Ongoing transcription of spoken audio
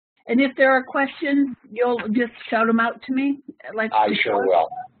And if there are questions, you'll just shout them out to me? Like I sure will.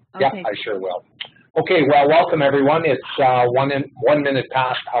 Okay. Yeah, I sure will. Okay, well, welcome everyone. It's 1 minute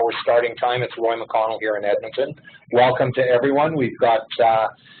past our starting time. It's Roy McConnell here in Edmonton. Welcome to everyone. We've got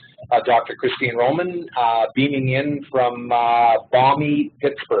Dr. Christine Roman beaming in from balmy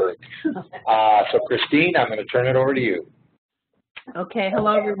Pittsburgh. So Christine, I'm going to turn it over to you. Okay,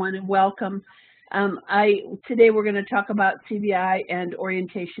 hello everyone and welcome. Today we're going to talk about CVI and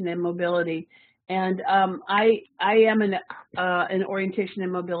orientation and mobility. And I am an orientation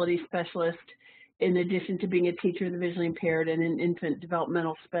and mobility specialist in addition to being a teacher of the visually impaired and an infant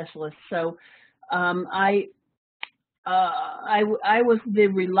developmental specialist. So I was the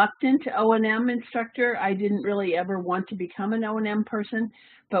reluctant O&M instructor. I didn't really ever want to become an O&M person,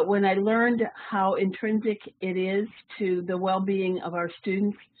 but when I learned how intrinsic it is to the well-being of our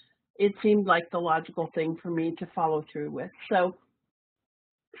students, it seemed like the logical thing for me to follow through with. So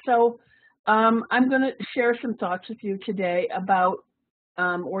I'm going to share some thoughts with you today about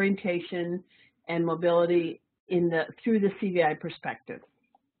orientation and mobility through the CVI perspective.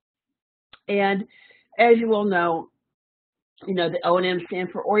 And as you all know, the O&M stand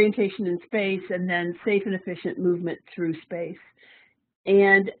for orientation in space and then safe and efficient movement through space.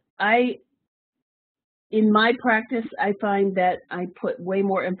 And in my practice, I find that I put way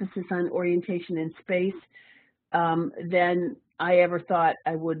more emphasis on orientation in space than I ever thought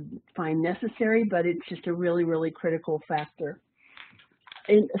I would find necessary, but it's just a really, really critical factor.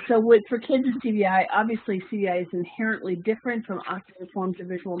 And so for kids with CVI, obviously CVI is inherently different from ocular forms of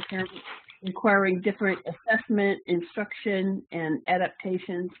visual impairment, requiring different assessment, instruction, and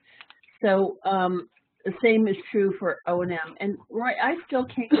adaptations. So the same is true for O&M. And Roy, I still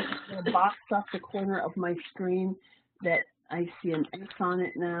can't get the box off the corner of my screen that I see an X on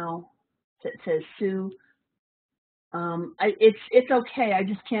it now that says Sue. It's okay. I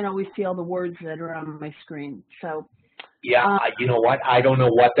just can't always see all the words that are on my screen. So. Yeah, you know what? I don't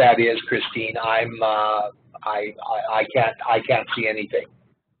know what that is, Christine. I can't see anything.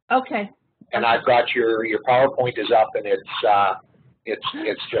 Okay. And I've got your PowerPoint is up, and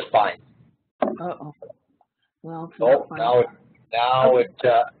it's just fine. Uh-oh. Well, oh, now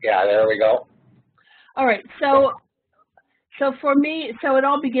okay. Yeah, there we go. All right. So for me, it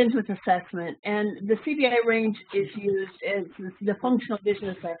all begins with assessment, and the CVI range is used as the functional vision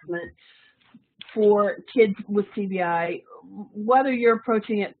assessment for kids with CVI, whether you're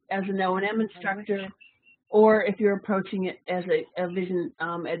approaching it as an O&M instructor or if you're approaching it as a vision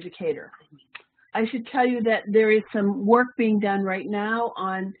educator. I should tell you that there is some work being done right now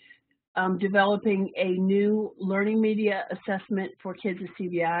on developing a new learning media assessment for kids with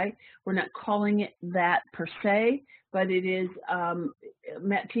CVI. We're not calling it that per se, but it is,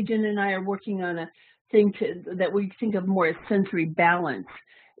 Matt Tejan and I are working on a thing that we think of more as sensory balance.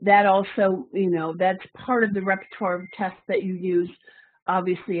 That also, that's part of the repertoire of tests that you use,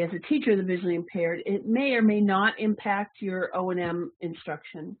 obviously, as a teacher of the visually impaired. It may or may not impact your O&M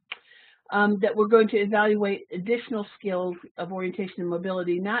instruction. That we're going to evaluate additional skills of orientation and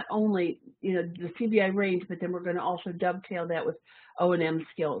mobility, not only, the CVI range, but then we're going to also dovetail that with O&M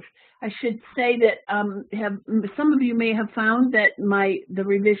skills. I should say that some of you may have found that the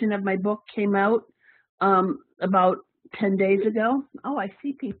revision of my book came out about 10 days ago. Oh, I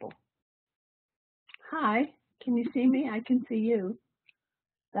see people. Hi, can you see me? I can see you.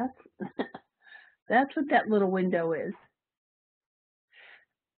 That's what that little window is.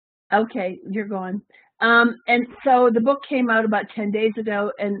 Okay, you're gone. And so the book came out about 10 days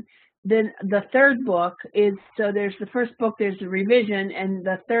ago, and then the third book is, so there's the first book, there's the revision, and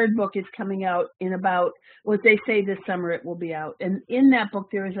the third book is coming out in about, what they say this summer it will be out. And in that book,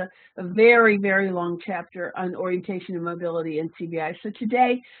 there is a very, very long chapter on orientation and mobility in CVI. So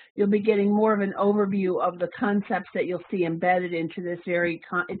today, you'll be getting more of an overview of the concepts that you'll see embedded into this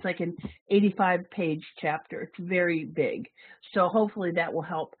it's like an 85-page chapter. It's very big. So hopefully that will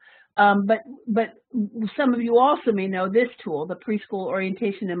help. But some of you also may know this tool, the preschool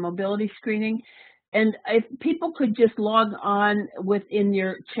orientation and mobility screening. And if people could just log on within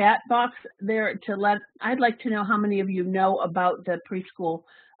your chat box there I'd like to know how many of you know about the preschool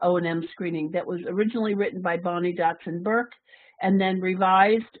O&M screening that was originally written by Bonnie Dotson Burke and then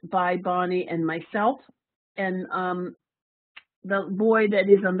revised by Bonnie and myself. And the boy that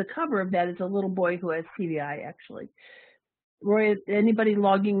is on the cover of that is a little boy who has CVI, actually. Roy, anybody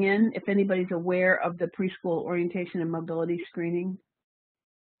logging in, if anybody's aware of the preschool orientation and mobility screening?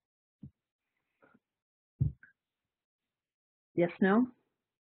 Yes, no?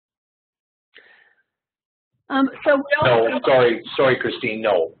 No, sorry, Christine,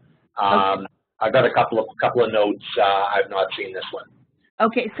 no. Okay. I've got a couple of notes. I've not seen this one.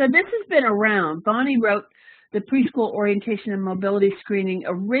 Okay, so this has been around. Bonnie wrote the preschool orientation and mobility screening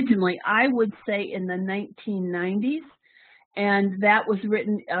originally, I would say, in the 1990s. And that was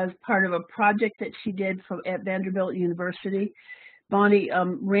written as part of a project that she did at Vanderbilt University. Bonnie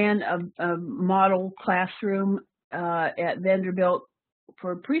ran a model classroom at Vanderbilt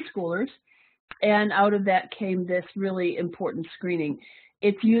for preschoolers, and out of that came this really important screening.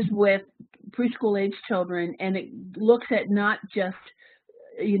 It's used with preschool age children, and it looks at not just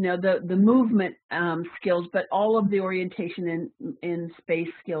the movement skills, but all of the orientation in space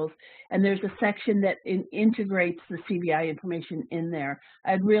skills. And there's a section that integrates the CVI information in there.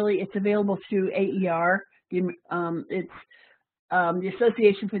 It's available through AER. It's the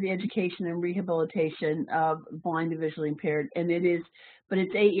Association for the Education and Rehabilitation of Blind and Visually Impaired, and but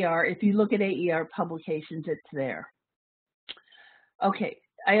it's AER. If you look at AER publications, it's there. Okay,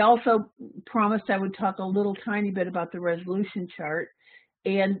 I also promised I would talk a little tiny bit about the resolution chart.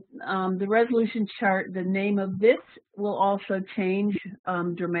 And the resolution chart, the name of this will also change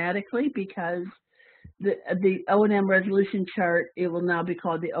dramatically, because the O&M resolution chart, it will now be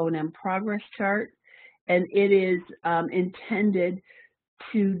called the O&M progress chart, and it is intended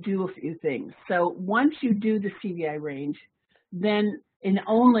to do a few things. So once you do the CVI range, then and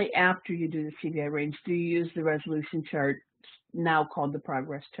only after you do the CVI range do you use the resolution chart, now called the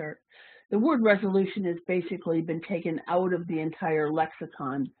progress chart. The word resolution has basically been taken out of the entire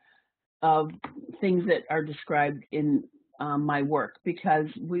lexicon of things that are described in my work, because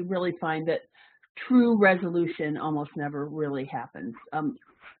we really find that true resolution almost never really happens.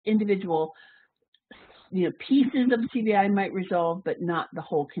 Individual pieces of CVI might resolve, but not the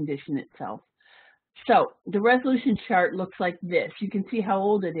whole condition itself. So the resolution chart looks like this. You can see how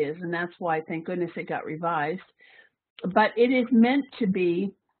old it is, and that's why, thank goodness, it got revised. But it is meant to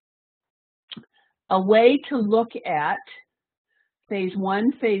be a way to look at phase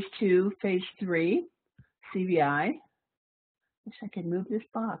 1, phase 2, phase 3, CVI. Wish I could move this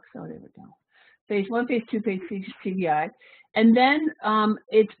box. Oh, there we go. Phase 1, phase 2, phase 3, CVI. And then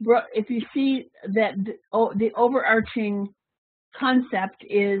if you see that the overarching concept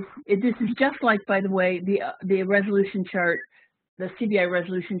is, this is just like, by the way, the resolution chart, the CVI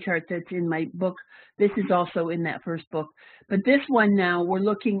resolution chart that's in my book. This is also in that first book. But this one now, we're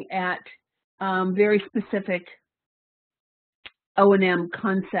looking at very specific O&M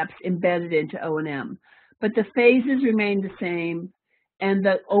concepts embedded into O&M. But the phases remain the same, and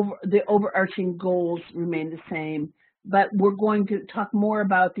the overarching goals remain the same. But we're going to talk more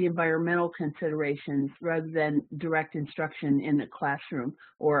about the environmental considerations rather than direct instruction in a classroom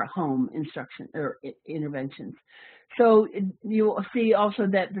or a home instruction or interventions. So you will see also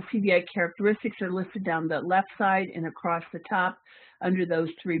that the CVI characteristics are listed down the left side, and across the top under those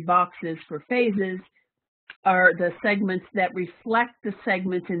 3 boxes for phases are the segments that reflect the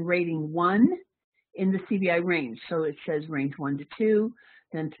segments in rating 1 in the CVI range. So it says range 1 to 2,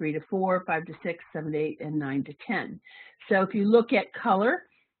 then 3 to 4, 5 to 6, 7 to 8, and 9 to 10. So if you look at color,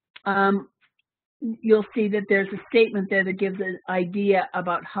 you'll see that there's a statement there that gives an idea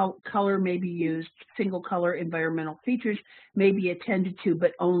about how color may be used. Single color environmental features may be attended to,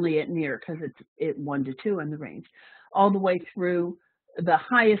 but only at near, because it's 1 to 2 in the range, all the way through the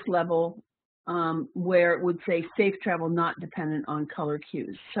highest level, where it would say safe travel not dependent on color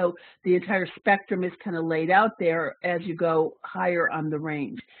cues. So the entire spectrum is kind of laid out there as you go higher on the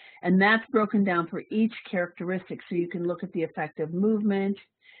range. And that's broken down for each characteristic. So you can look at the effect of movement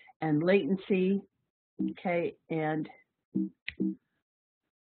and latency. Okay, and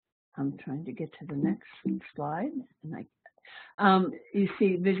I'm trying to get to the next slide. And you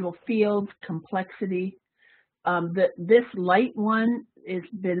see visual fields, complexity. This light one has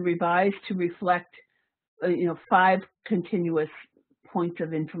been revised to reflect, 5 continuous points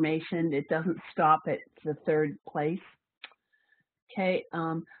of information. It doesn't stop at the 3rd place. Okay,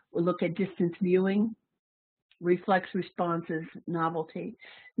 we'll look at distance viewing, reflex responses, novelty.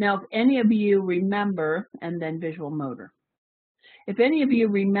 Now, if any of you remember, and then visual motor. If any of you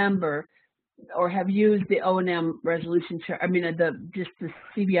remember or have used the O&M resolution chart, just the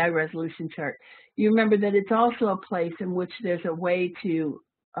CVI resolution chart, you remember that it's also a place in which there's a way to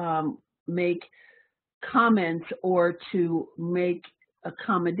make comments or to make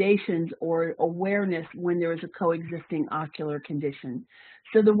accommodations or awareness when there is a coexisting ocular condition.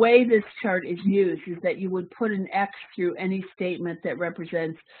 So the way this chart is used is that you would put an X through any statement that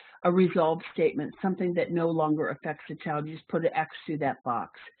represents a resolved statement, something that no longer affects the child. You just put an X through that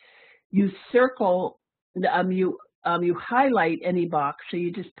box. You circle, you highlight any box, so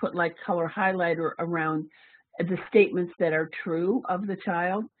you just put like color highlighter around the statements that are true of the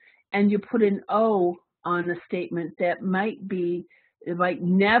child, and you put an O on a statement that might be It might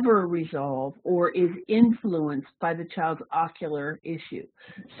never resolve or is influenced by the child's ocular issue.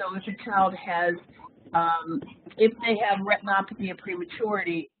 So if a child has, if they have retinopathy of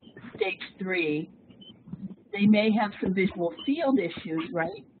prematurity, stage 3, they may have some visual field issues,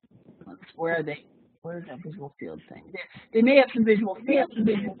 right? Where are they? Where is that visual field thing? They may have some visual field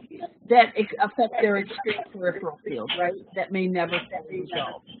that affect their extreme peripheral field, right? That may never fully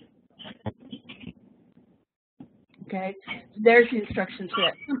resolve. Okay, there's the instructions for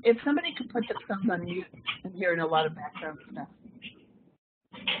that. If somebody could put themselves on mute, I'm hearing a lot of background stuff.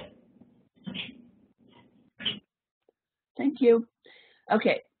 Thank you.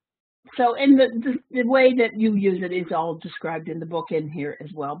 Okay, so in the way that you use it is all described in the book in here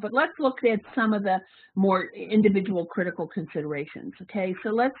as well. But let's look at some of the more individual critical considerations. Okay, so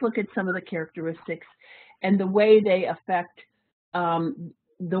let's look at some of the characteristics and the way they affect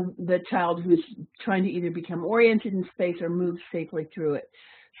the child who's trying to either become oriented in space or move safely through it.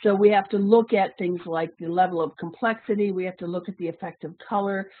 So we have to look at things like the level of complexity, we have to look at the effect of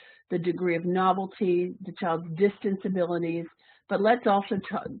color, the degree of novelty, the child's distance abilities, but let's also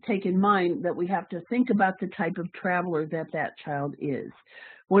take in mind that we have to think about the type of traveler that that child is.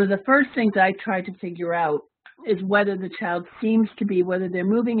 One of the first things I try to figure out is whether the child seems to be, whether they're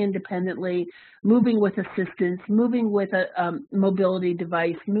moving independently, moving with assistance, moving with a mobility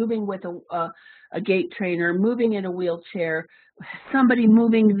device, moving with a gait trainer, moving in a wheelchair, somebody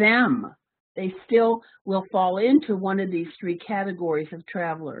moving them. They still will fall into one of these 3 categories of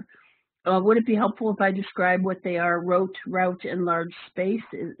traveler. Would it be helpful if I describe what they are, route, and large space?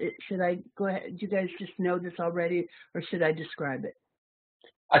 Should I go ahead? Do you guys just know this already, or should I describe it?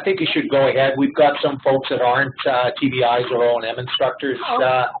 I think you should go ahead. We've got some folks that aren't TVIs or O&M instructors.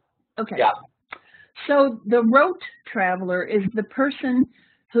 Okay. Yeah. So the route traveler is the person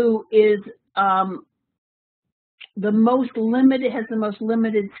who is the most limited, has the most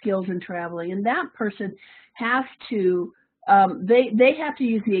limited skills in traveling, and that person has to they have to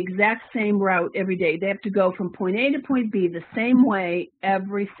use the exact same route every day. They have to go from point A to point B the same way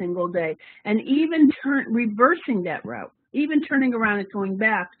every single day, and even reversing that route, even turning around and going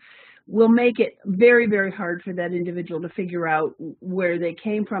back, will make it very, very hard for that individual to figure out where they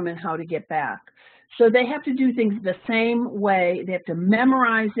came from and how to get back. So they have to do things the same way. They have to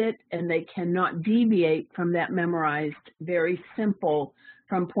memorize it, and they cannot deviate from that memorized, very simple,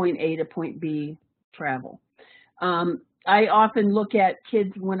 from point A to point B travel. I often look at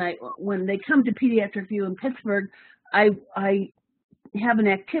kids when they come to Pediatric View in Pittsburgh. I have an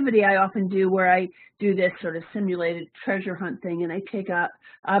activity I often do where I do this sort of simulated treasure hunt thing, and I take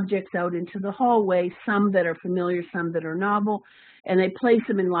objects out into the hallway, some that are familiar, some that are novel, and I place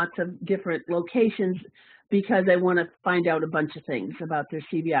them in lots of different locations because I want to find out a bunch of things about their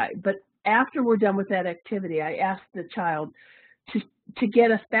CVI. But after we're done with that activity, I ask the child to get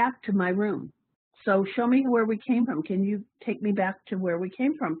us back to my room. So show me where we came from. Can you take me back to where we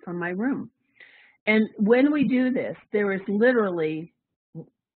came from my room? And when we do this, there are literally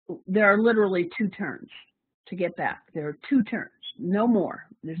 2 turns to get back. There are 2 turns, no more.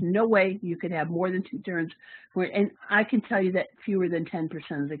 There's no way you could have more than 2 turns. And I can tell you that fewer than 10%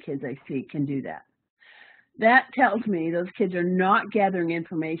 of the kids I see can do that. That tells me those kids are not gathering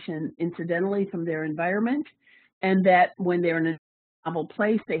information incidentally from their environment, and that when they're in a novel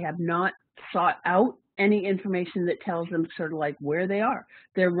place, they have not sought out any information that tells them sort of like where they are.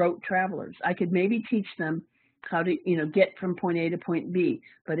 They're rote travelers. I could maybe teach them how to, get from point A to point B,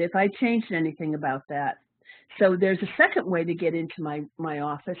 but if I changed anything about that. So there's a second way to get into my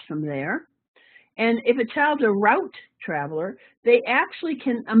office from there. And if a child's a route traveler, they actually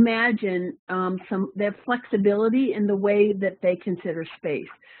can imagine they have flexibility in the way that they consider space.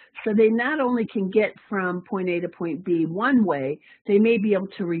 So they not only can get from point A to point B one way, they may be able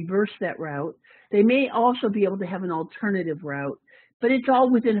to reverse that route. They may also be able to have an alternative route, but it's all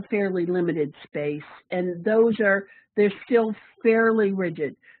within a fairly limited space, and they're still fairly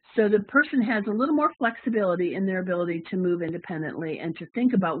rigid. So the person has a little more flexibility in their ability to move independently and to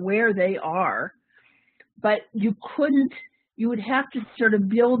think about where they are, but you would have to sort of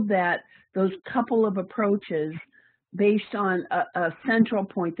build those couple of approaches based on a central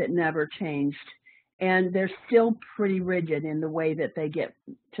point that never changed. And they're still pretty rigid in the way that they get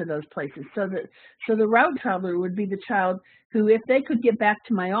to those places. So the route traveler would be the child who, if they could get back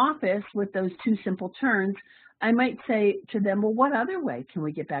to my office with those 2 simple turns, I might say to them, well, what other way can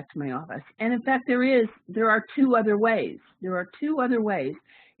we get back to my office? And in fact, there are 2 other ways. There are 2 other ways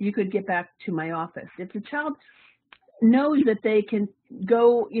you could get back to my office. If the child knows that they can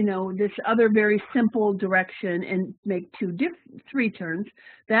go, this other very simple direction and make 3 turns,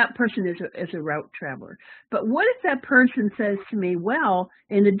 that person is a route traveler. But what if that person says to me, well,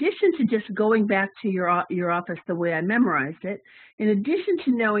 in addition to just going back to your office the way I memorized it, in addition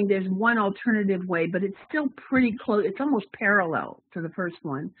to knowing there's one alternative way, but it's still pretty close, it's almost parallel to the first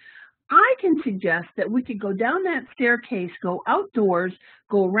one, I can suggest that we could go down that staircase, go outdoors,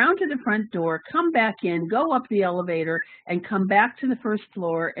 go around to the front door, come back in, go up the elevator, and come back to the first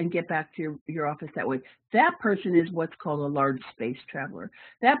floor and get back to your office that way. That person is what's called a large space traveler.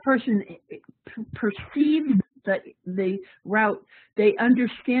 That person perceives the route. They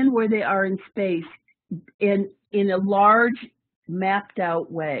understand where they are in space in a large, mapped out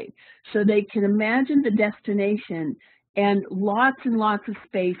way. So they can imagine the destination and lots of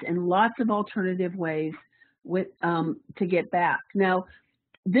space and lots of alternative ways to get back. Now,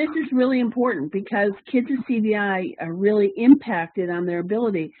 this is really important because kids with CVI are really impacted on their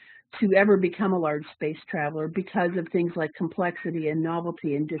ability to ever become a large space traveler because of things like complexity and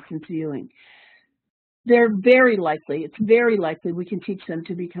novelty and distance viewing. It's very likely we can teach them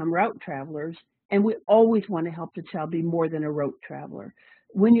to become route travelers, and we always want to help the child be more than a route traveler.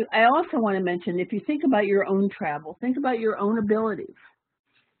 I also want to mention, if you think about your own travel, think about your own abilities,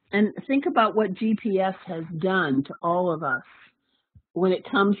 and think about what GPS has done to all of us when it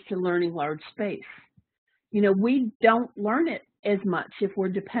comes to learning large space. We don't learn it as much if we're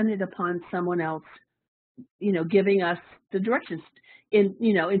dependent upon someone else, giving us the directions. In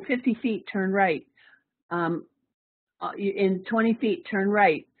 50 feet, turn right. In 20 feet, turn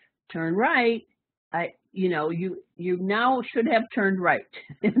right. Turn right. You now should have turned right.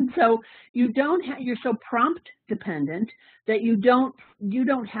 And so you're so prompt dependent that you don't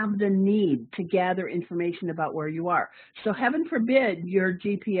have the need to gather information about where you are. So heaven forbid your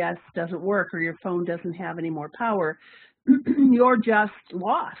GPS doesn't work or your phone doesn't have any more power, you're just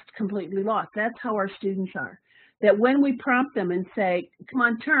lost, completely lost. That's how our students are. That when we prompt them and say, come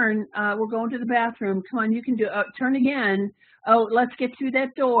on, turn, we're going to the bathroom, come on, you can do it, turn again, oh, let's get through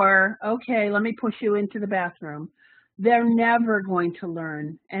that door, okay, let me push you into the bathroom. They're never going to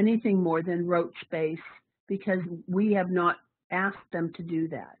learn anything more than rote space because we have not asked them to do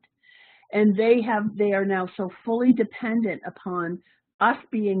that. And they are now so fully dependent upon us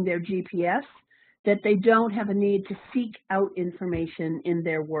being their GPS that they don't have a need to seek out information in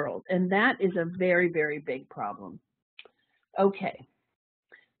their world. And that is a very, very big problem. Okay.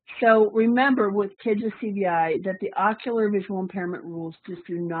 So remember with kids with CVI that the ocular visual impairment rules just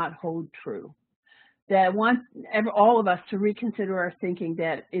do not hold true. That I want all of us to reconsider our thinking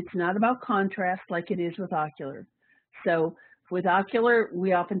that it's not about contrast like it is with ocular. So with ocular,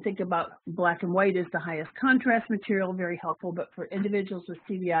 we often think about black and white as the highest contrast material, very helpful, but for individuals with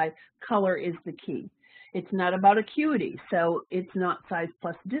CVI, color is the key. It's not about acuity, so it's not size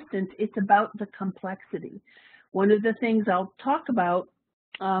plus distance, it's about the complexity. One of the things I'll talk about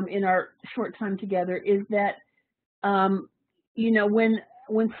in our short time together is that, when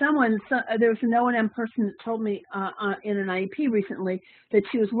there was an O&M person that told me in an IEP recently that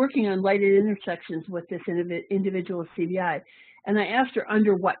she was working on lighted intersections with this individual with CVI. And I asked her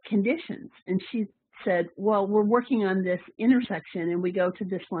under what conditions. And she said, well, we're working on this intersection and we go to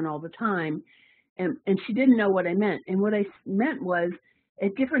this one all the time. And she didn't know what I meant. And what I meant was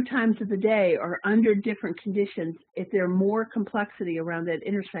at different times of the day or under different conditions, if there's more complexity around that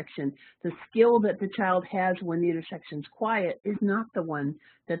intersection, the skill that the child has when the intersection's quiet is not the one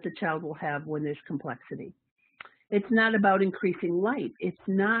that the child will have when there's complexity. It's not about increasing light. It's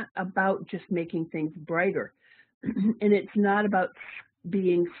not about just making things brighter. And it's not about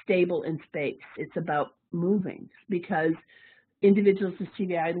being stable in space. It's about moving because individuals with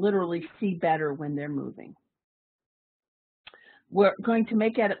CVI literally see better when they're moving. We're going to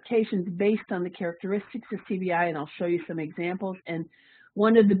make adaptations based on the characteristics of CVI, and I'll show you some examples. And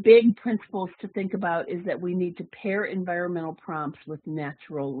one of the big principles to think about is that we need to pair environmental prompts with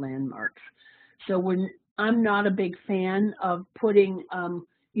natural landmarks. So I'm not a big fan of putting,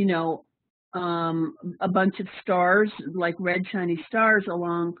 a bunch of stars, like red shiny stars,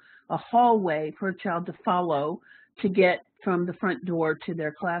 along a hallway for a child to follow to get from the front door to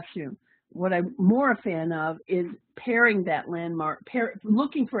their classroom. What I'm more a fan of is pairing that landmark,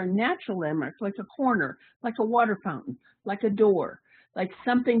 looking for a natural landmark, like a corner, like a water fountain, like a door, like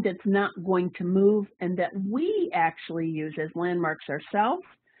something that's not going to move and that we actually use as landmarks ourselves.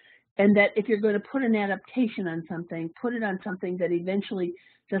 And that if you're going to put an adaptation on something, put it on something that eventually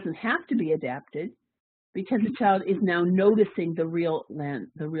doesn't have to be adapted because the child is now noticing the real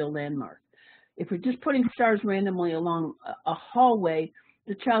landmark. If we're just putting stars randomly along a hallway,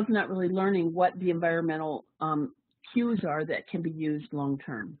 the child's not really learning what the environmental cues are that can be used long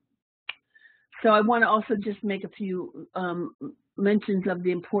term. So I want to also just make a few mentions of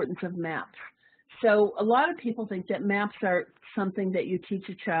the importance of maps. So a lot of people think that maps are something that you teach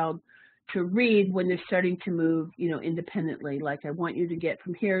a child to read when they're starting to move, independently. Like, I want you to get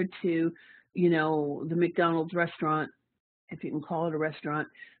from here to, the McDonald's restaurant, if you can call it a restaurant,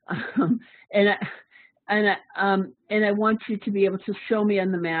 and I want you to be able to show me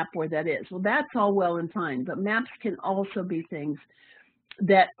on the map where that is. Well, that's all well and fine, but maps can also be things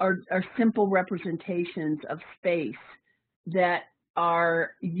that are simple representations of space that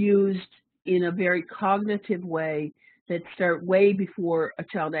are used in a very cognitive way that start way before a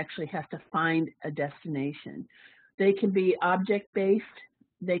child actually has to find a destination. They can be object-based,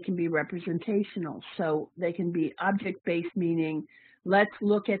 they can be representational. So they can be object-based, meaning, let's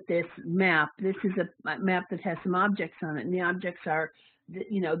look at this map. This is a map that has some objects on it, and the objects are,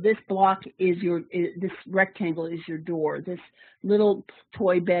 this block is this rectangle is your door. This little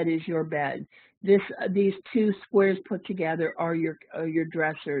toy bed is your bed. These two squares put together are your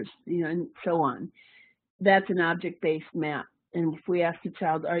dressers, and so on. That's an object-based map. And if we ask the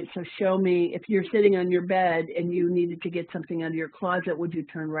child, all right, so show me, if you're sitting on your bed and you needed to get something out of your closet, would you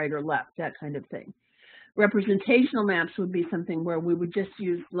turn right or left? That kind of thing. Representational maps would be something where we would just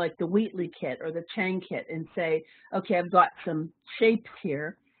use like the Wheatley kit or the Chang kit and say, okay, I've got some shapes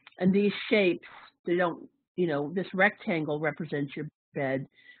here, and these shapes, they don't, this rectangle represents your bed,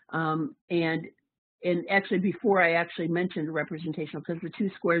 and actually before I actually mentioned representational, because the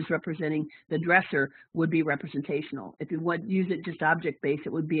two squares representing the dresser would be representational. If you want to use it just object-based,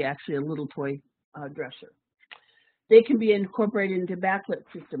 it would be actually a little toy dresser. They can be incorporated into backlit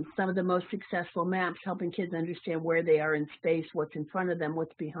systems. Some of the most successful maps helping kids understand where they are in space, what's in front of them,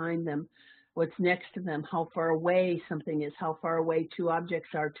 what's behind them, what's next to them, how far away something is, how far away two objects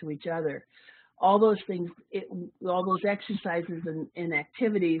are to each other. All those things, all those exercises and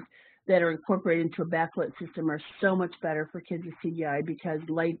activities that are incorporated into a backlit system are so much better for kids with CVI because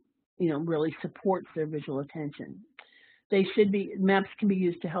light, really supports their visual attention. Maps can be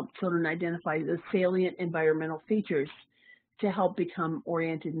used to help children identify the salient environmental features to help become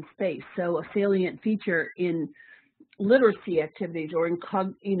oriented in space. So a salient feature in literacy activities or in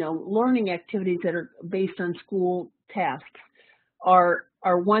learning activities that are based on school tasks are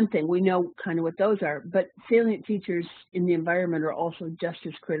one thing. We know kind of what those are, but salient features in the environment are also just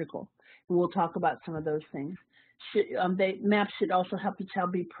as critical. And we'll talk about some of those things. Maps should also help the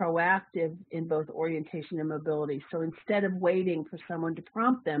child be proactive in both orientation and mobility. So instead of waiting for someone to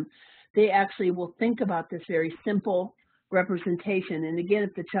prompt them, they actually will think about this very simple representation. And again,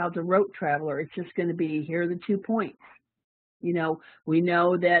 if the child's a rote traveler, it's just going to be, here are the 2 points. We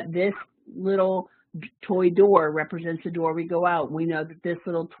know that this little toy door represents the door we go out. We know that this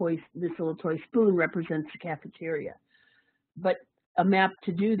little toy spoon represents the cafeteria. But a map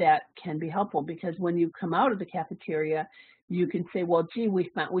to do that can be helpful because when you come out of the cafeteria, you can say, well, gee,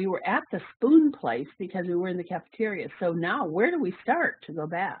 we were at the spoon place because we were in the cafeteria. So now where do we start to go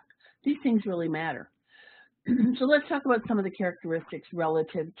back? These things really matter. So let's talk about some of the characteristics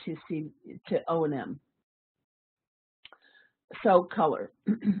relative to O&M. So color.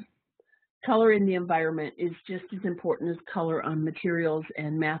 Color in the environment is just as important as color on materials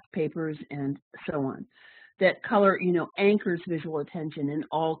and math papers and so on. That color, anchors visual attention in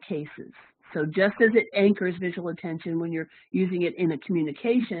all cases. So just as it anchors visual attention when you're using it in a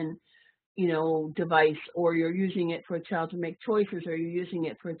communication, device, or you're using it for a child to make choices, or you're using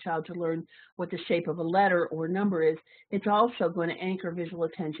it for a child to learn what the shape of a letter or number is, it's also going to anchor visual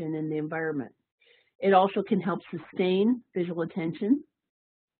attention in the environment. It also can help sustain visual attention,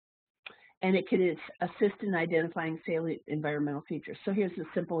 and it can assist in identifying salient environmental features. So here's a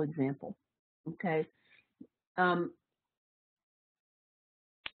simple example, okay?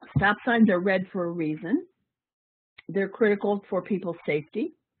 Stop signs are red for a reason. They're critical for people's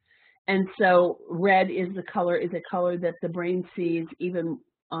safety. And so red is a color that the brain sees even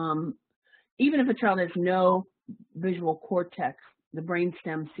if a child has no visual cortex, the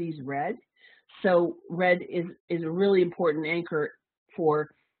brainstem sees red. So red is a really important anchor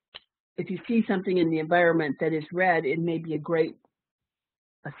for, if you see something in the environment that is red, it may be a great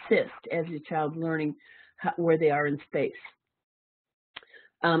assist as your child's learning where they are in space.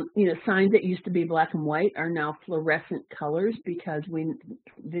 Signs that used to be black and white are now fluorescent colors because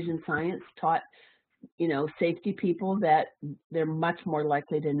vision science taught, safety people that they're much more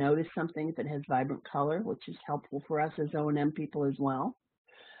likely to notice something if it has vibrant color, which is helpful for us as O&M people as well.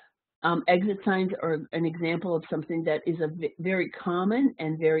 Exit signs are an example of something that is a very common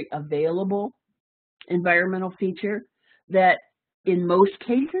and very available environmental feature that in most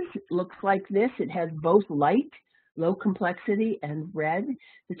cases looks like this. It has both light, low complexity, and red.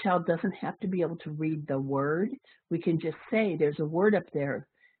 The child doesn't have to be able to read the word. We can just say there's a word up there.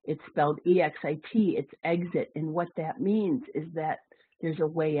 It's spelled E-X-I-T, it's exit, and what that means is that there's a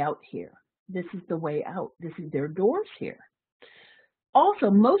way out here. This is the way out. There are doors here. Also,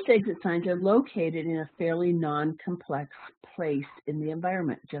 most exit signs are located in a fairly non-complex place in the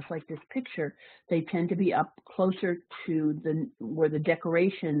environment. Just like this picture, they tend to be up closer to where the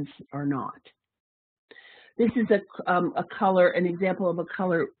decorations are not. This is an example of a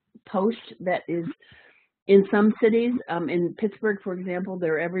color post that is in some cities. In Pittsburgh, for example,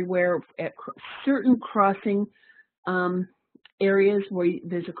 they're everywhere at certain crossing areas where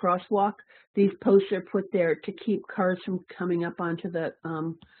there's a crosswalk. These posts are put there to keep cars from coming up onto the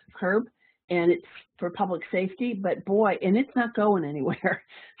curb, and it's for public safety, but boy, and it's not going anywhere.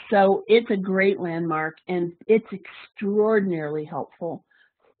 So it's a great landmark, and it's extraordinarily helpful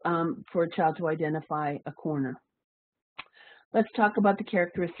for a child to identify a corner. Let's talk about the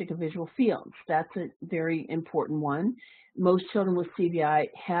characteristic of visual fields. That's a very important one. Most children with CVI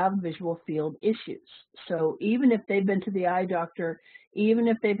have visual field issues. So even if they've been to the eye doctor, even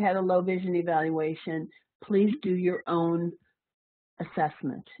if they've had a low vision evaluation, please do your own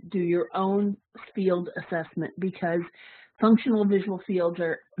assessment. Do your own field assessment, because functional visual fields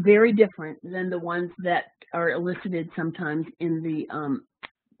are very different than the ones that are elicited sometimes in the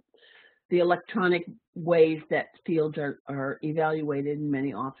electronic ways that fields are evaluated in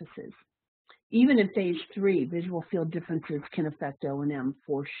many offices. Even in phase 3, visual field differences can affect O&M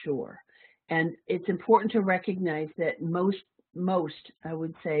for sure. And it's important to recognize that most, I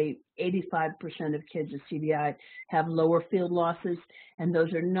would say 85% of kids with CVI have lower field losses, and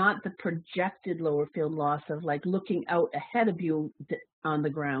those are not the projected lower field loss of like looking out ahead of you on the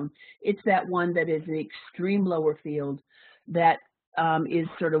ground. It's that one that is an extreme lower field that is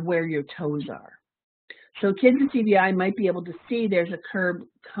sort of where your toes are. So kids with CVI might be able to see there's a curb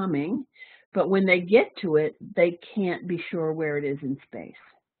coming, but when they get to it, they can't be sure where it is in space.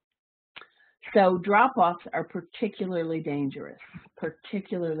 So drop-offs are particularly dangerous.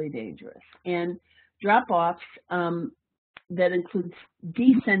 And drop-offs that includes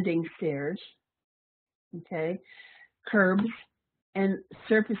descending stairs, okay, curbs, and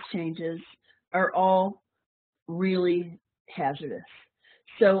surface changes are all really hazardous.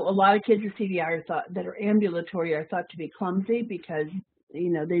 So a lot of kids with CVI that are ambulatory are thought to be clumsy because,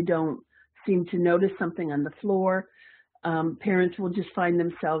 they don't seem to notice something on the floor. Parents will just find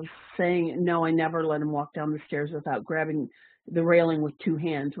themselves saying, no, I never let them walk down the stairs without grabbing the railing with 2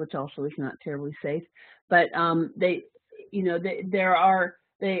 hands, which also is not terribly safe. But they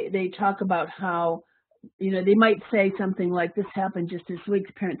talk about how, they might say something like, this happened just this week.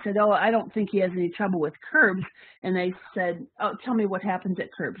 The parent said, oh, I don't think he has any trouble with curbs. And they said, oh, tell me what happens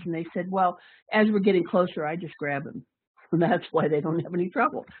at curbs. And they said, well, as we're getting closer, I just grab him. And that's why they don't have any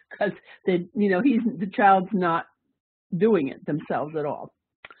trouble, because the child's not doing it themselves at all.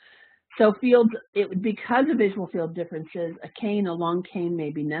 So because of visual field differences, a long cane may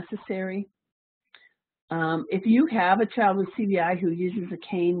be necessary. If you have a child with CVI who uses a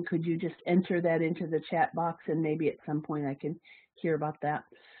cane, could you just enter that into the chat box, and maybe at some point I can hear about that.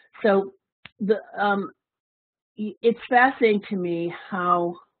 So it's fascinating to me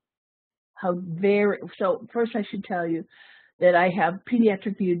so first I should tell you that I have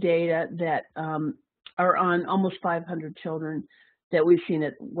pediatric view data that are on almost 500 children that we've seen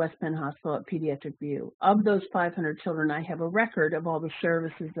at West Penn Hospital at Pediatric View. Of those 500 children, I have a record of all the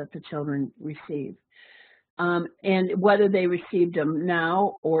services that the children receive. And whether they received them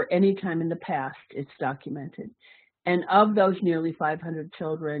now or any time in the past, it's documented. And of those nearly 500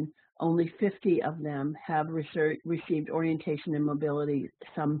 children, only 50 of them have received orientation and mobility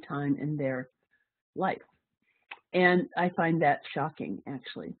sometime in their life. And I find that shocking,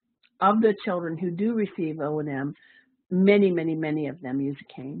 actually. Of the children who do receive O&M, many of them use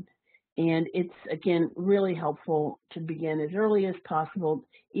a cane. And it's, again, really helpful to begin as early as possible,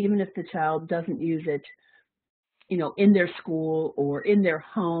 even if the child doesn't use it, in their school or in their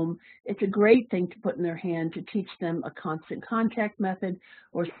home. It's a great thing to put in their hand to teach them a constant contact method,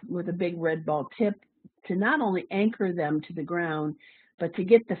 or with a big red ball tip, to not only anchor them to the ground, but to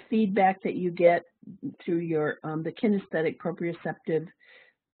get the feedback that you get through your the kinesthetic proprioceptive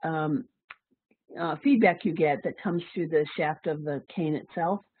feedback you get that comes through the shaft of the cane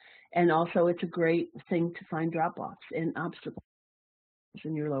itself. And also, it's a great thing to find drop-offs and obstacles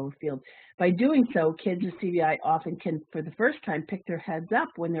in your lower field. By doing so, kids with CVI often can, for the first time, pick their heads up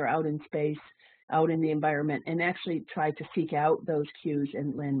when they're out in space, out in the environment, and actually try to seek out those cues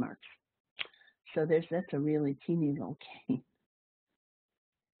and landmarks. So that's a really teeny little cane.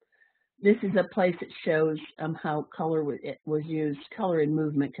 this is a place that shows how color was used, color and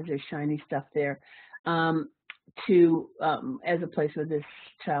movement, because there's shiny stuff there, as a place where this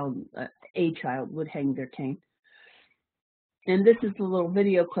child, a child, would hang their cane. And this is a little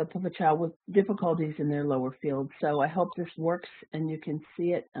video clip of a child with difficulties in their lower field. So I hope this works and you can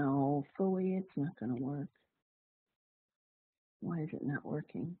see it. Oh, fully, it's not going to work. Why is it not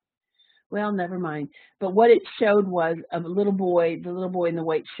working? Well, never mind. But what it showed was a little boy, the little boy in the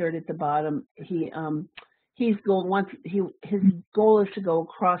white shirt at the bottom. His goal is to go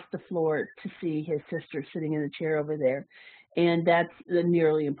across the floor to see his sister sitting in the chair over there, and that's a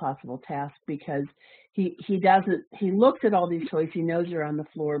nearly impossible task because he looks at all these toys, he knows they're on the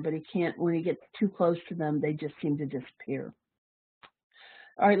floor, but he can't. When he gets too close to them, they just seem to disappear.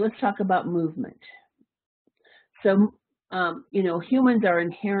 All right, let's talk about movement. So, humans are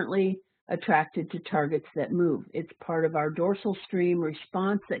inherently attracted to targets that move. It's part of our dorsal stream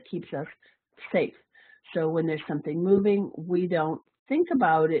response that keeps us safe. So when there's something moving, we don't think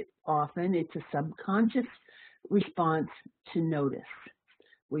about it often. It's a subconscious response to notice.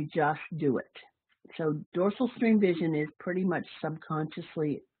 We just do it. So dorsal stream vision is pretty much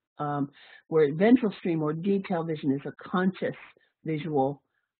subconsciously, where ventral stream or detail vision is a conscious visual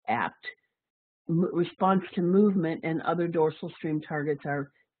act. Response to movement and other dorsal stream targets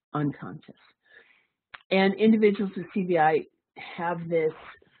are unconscious. And individuals with CVI have this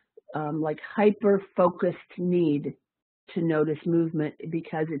like hyper-focused need to notice movement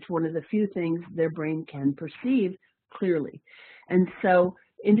because it's one of the few things their brain can perceive clearly. And so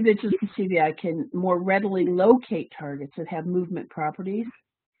individuals with CVI can more readily locate targets that have movement properties,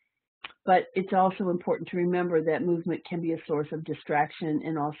 but it's also important to remember that movement can be a source of distraction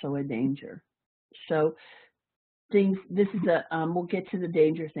and also a danger. So this is we'll get to the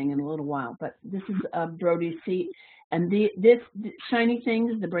danger thing in a little while, but this is Brody's seat. And this shiny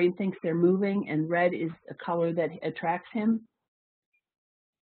things, the brain thinks they're moving, and red is a color that attracts him.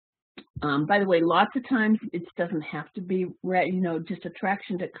 By the way, lots of times it doesn't have to be red, just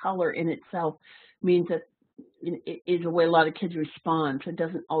attraction to color in itself means that it is a way a lot of kids respond. So it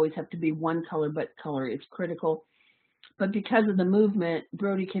doesn't always have to be one color, but color is critical. But because of the movement,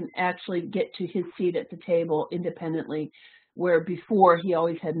 Brody can actually get to his seat at the table independently, where before he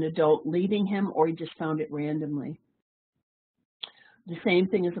always had an adult leading him or he just found it randomly. The same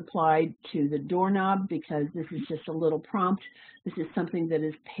thing is applied to the doorknob because this is just a little prompt. This is something that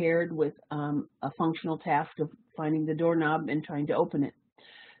is paired with a functional task of finding the doorknob and trying to open it.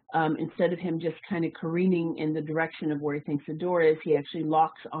 Instead of him just kind of careening in the direction of where he thinks the door is, he actually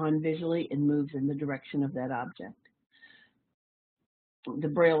locks on visually and moves in the direction of that object. The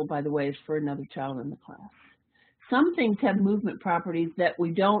braille, by the way, is for another child in the class. Some things have movement properties that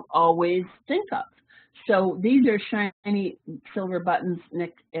we don't always think of. So these are shiny silver buttons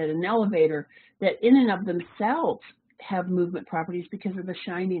at an elevator that in and of themselves have movement properties because of the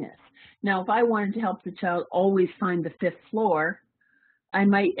shininess. Now, if I wanted to help the child always find the 5th floor, I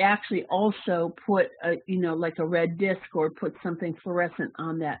might actually also put like a red disc or put something fluorescent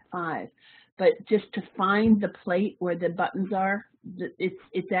on that 5. But just to find the plate where the buttons are,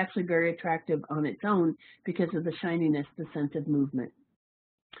 it's actually very attractive on its own because of the shininess, the sense of movement.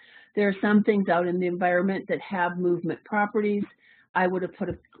 There are some things out in the environment that have movement properties. I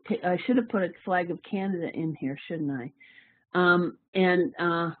should have put a flag of Canada in here, shouldn't I?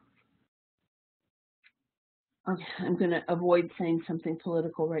 Okay, I'm going to avoid saying something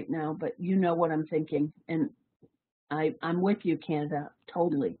political right now, but you know what I'm thinking, and I'm with you, Canada,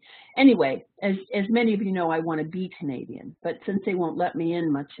 totally. Anyway, as many of you know, I want to be Canadian, but since they won't let me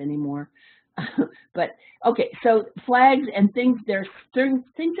in much anymore, but okay, so flags and things, there's certain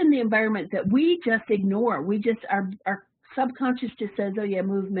things in the environment that we just ignore. We just, our subconscious just says, oh yeah,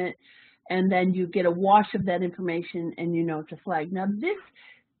 movement, and then you get a wash of that information and you know it's a flag. Now this,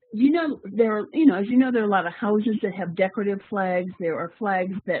 as you know, there are a lot of houses that have decorative flags. There are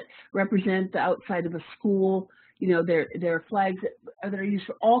flags that represent the outside of a school. There are flags that are used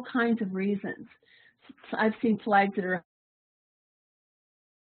for all kinds of reasons. I've seen flags that are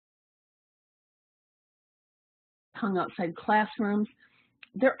hung outside classrooms.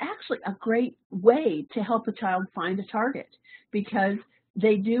 They're actually a great way to help a child find a target because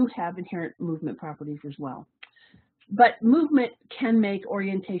they do have inherent movement properties as well. But movement can make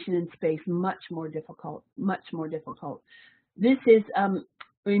orientation in space much more difficult, much more difficult. This is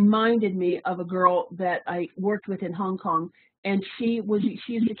reminded me of a girl that I worked with in Hong Kong, and she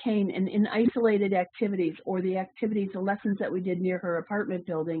used a cane, and in isolated activities or the lessons that we did near her apartment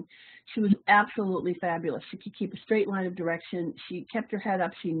building, she was absolutely fabulous. She could keep a straight line of direction. She kept her head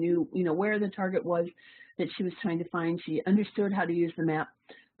up. She knew, where the target was that she was trying to find. She understood how to use the map.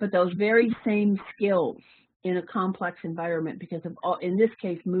 but those very same skills in a complex environment, because of all, in this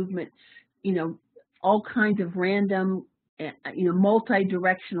case, movement, all kinds of random,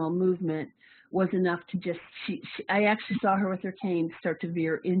 multi-directional movement was enough to just, I actually saw her with her cane start to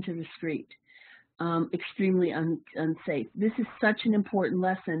veer into the street. Extremely unsafe. This is such an important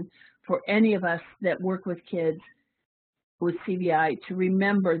lesson for any of us that work with kids with CVI, to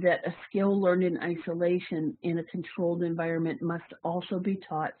remember that a skill learned in isolation in a controlled environment must also be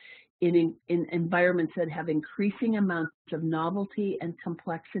taught in environments that have increasing amounts of novelty and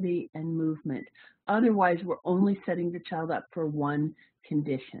complexity and movement. Otherwise, we're only setting the child up for one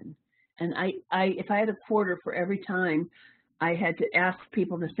condition. And if I had a quarter for every time I had to ask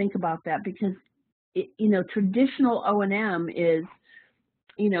people to think about that, because traditional O&M is,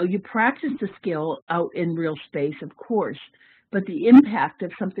 you practice the skill out in real space, of course, but the impact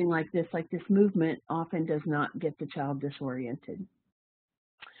of something like this movement, often does not get the child disoriented.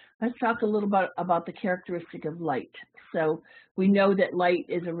 Let's talk a little bit about the characteristic of light. So we know that light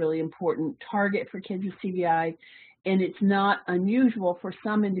is a really important target for kids with CVI, and it's not unusual for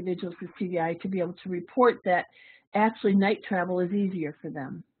some individuals with CVI to be able to report that actually night travel is easier for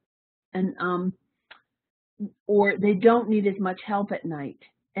them. And or they don't need as much help at night.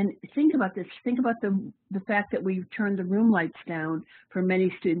 And think about this. Think about the fact that we've turned the room lights down for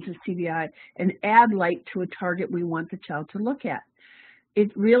many students with CVI and add light to a target we want the child to look at.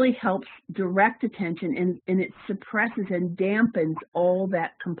 It really helps direct attention, and it suppresses and dampens all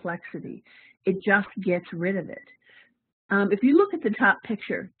that complexity. It just gets rid of it. If you look at the top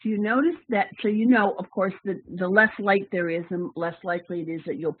picture, do you notice that? So of course, the less light there is, the less likely it is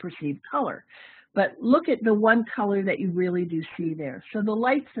that you'll perceive color. But look at the one color that you really do see there. So the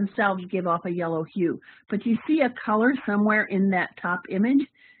lights themselves give off a yellow hue, but you see a color somewhere in that top image.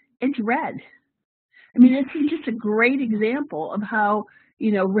 It's red. I mean, it's just a great example of how,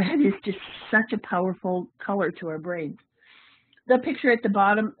 red is just such a powerful color to our brains. The picture at the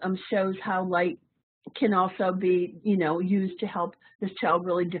bottom shows how light can also be, used to help this child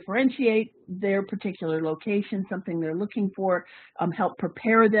really differentiate their particular location, something they're looking for, help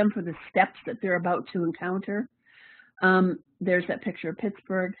prepare them for the steps that they're about to encounter. There's that picture of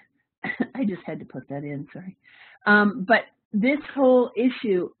Pittsburgh. I just had to put that in, sorry. But this whole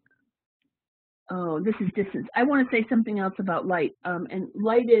issue, this is distance. I want to say something else about light. And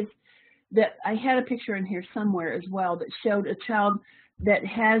light is that I had a picture in here somewhere as well that showed a child that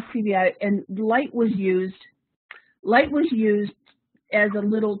has CVI, and light was used as a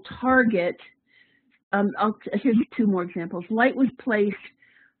little target. Here's two more examples. Light was placed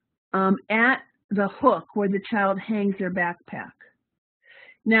at the hook where the child hangs their backpack.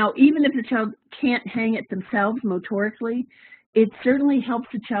 Now, even if the child can't hang it themselves motorically, it certainly helps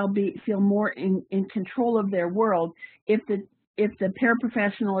the child feel more in control of their world if the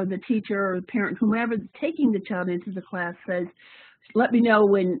paraprofessional or the teacher or the parent, whomever is taking the child into the class, says, let me know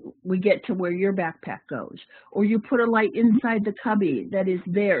when we get to where your backpack goes. Or you put a light inside the cubby that is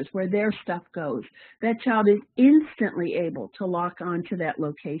theirs, where their stuff goes. That child is instantly able to lock onto that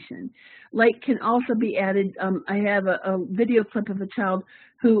location. Light can also be added. I have a video clip of a child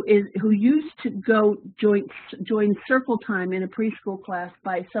who used to go join circle time in a preschool class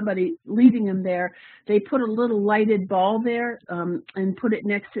by somebody leaving him there. They put a little lighted ball there and put it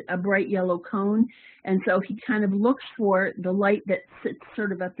next to a bright yellow cone. And so he kind of looks for the light that sits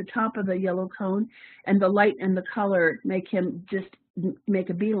sort of at the top of the yellow cone, and the light and the color make him just make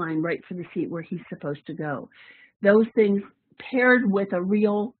a beeline right for the seat where he's supposed to go. Those things paired with a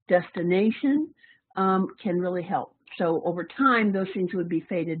real destination can really help. So over time, those things would be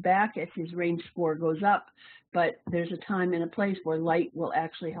faded back as his range score goes up, but there's a time and a place where light will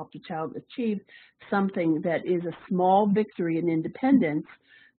actually help the child achieve something that is a small victory in independence,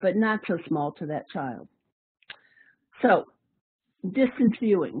 but not so small to that child. So distance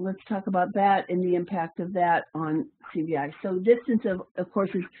viewing, let's talk about that and the impact of that on CVI. So distance, of course,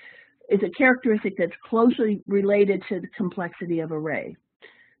 is a characteristic that's closely related to the complexity of array.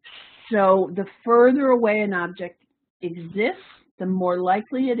 So the further away an object exists, the more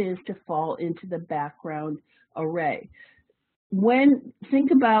likely it is to fall into the background array.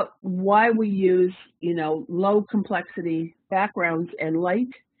 Think about why we use, low complexity backgrounds and light.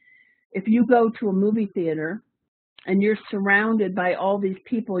 If you go to a movie theater and you're surrounded by all these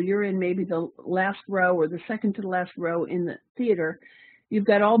people, you're in maybe the last row or the second to the last row in the theater, you've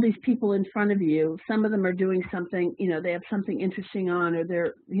got all these people in front of you. Some of them are doing something, they have something interesting on, or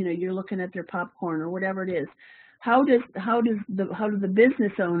they're, you're looking at their popcorn or whatever it is. How do the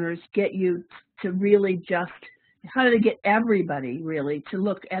business owners get you to really how do they get everybody really to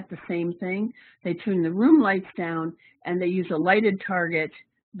look at the same thing? They turn the room lights down and they use a lighted target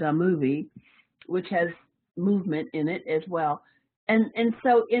the movie, which has movement in it as well. And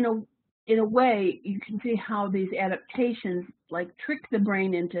so in a way, you can see how these adaptations like trick the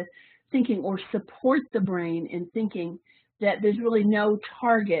brain into thinking, or support the brain in thinking that there's really no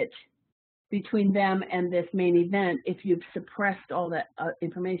target between them and this main event if you've suppressed all that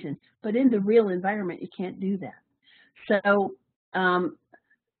information. But in the real environment, you can't do that. So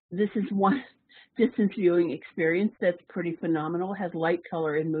this is one distance viewing experience that's pretty phenomenal, has light,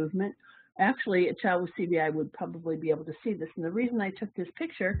 color, and movement. Actually, a child with CVI would probably be able to see this. And the reason I took this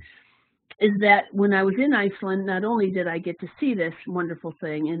picture is that when I was in Iceland, not only did I get to see this wonderful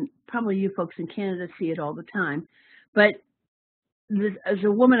thing, and probably you folks in Canada see it all the time, but as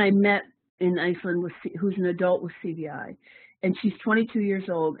a woman I met in Iceland who's an adult with CVI, and she's 22 years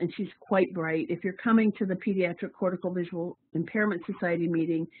old, and she's quite bright. If you're coming to the Pediatric Cortical Visual Impairment Society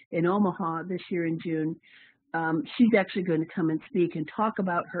meeting in Omaha this year in June, she's actually going to come and speak and talk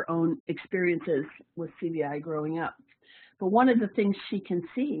about her own experiences with CVI growing up. But one of the things she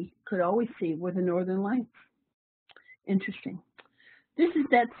could always see, were the northern lights. Interesting. This is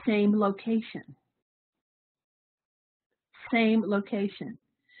that same location. Same location.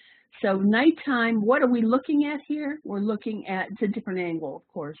 So nighttime, what are we looking at here? We're looking at, it's a different angle, of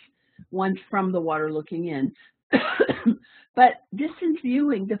course. One's from the water looking in. But distance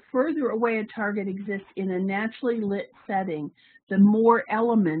viewing, the further away a target exists in a naturally lit setting, the more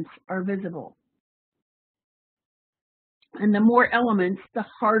elements are visible. And the more elements, the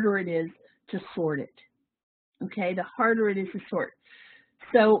harder it is to sort it. Okay, the harder it is to sort.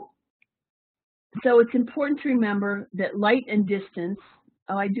 So it's important to remember that light and distance,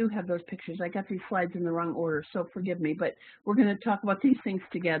 oh, I do have those pictures. I got these slides in the wrong order, so forgive me, but we're going to talk about these things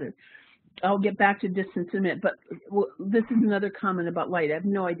together. I'll get back to distance in a minute, but this is another comment about light. I have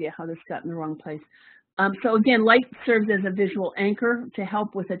no idea how this got in the wrong place. So again, light serves as a visual anchor to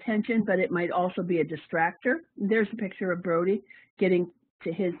help with attention, but it might also be a distractor. There's a picture of Brody getting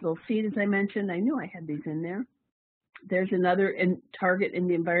to his little seat, as I mentioned. I knew I had these in there. There's another target in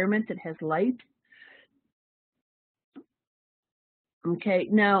the environment that has light. Okay,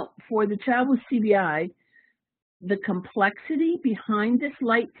 now for the child with CVI, the complexity behind this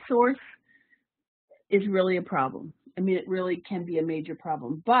light source is really a problem. I mean, it really can be a major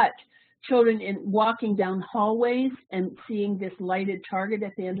problem. But children walking down hallways and seeing this lighted target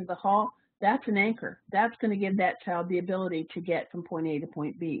at the end of the hall, that's an anchor. That's going to give that child the ability to get from point A to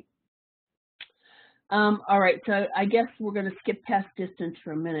point B. All right, so I guess we're going to skip past distance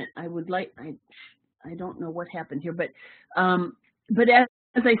for a minute. I don't know what happened here, but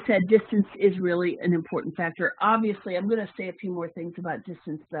as I said, distance is really an important factor. Obviously, I'm going to say a few more things about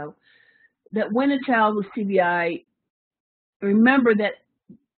distance, though. That when a child with CVI, remember that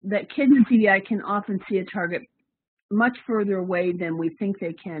kids with CVI can often see a target much further away than we think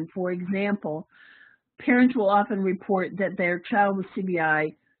they can. For example, parents will often report that their child with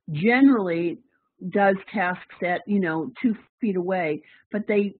CVI generally does tasks at 2 feet away, but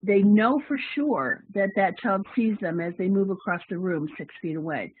they know for sure that that child sees them as they move across the room 6 feet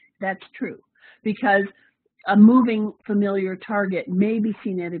away. That's true, because a moving familiar target may be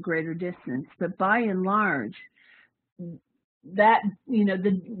seen at a greater distance, but by and large, that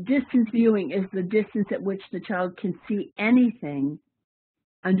the distance viewing is the distance at which the child can see anything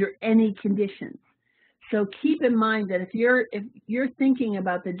under any conditions. So keep in mind that if you're thinking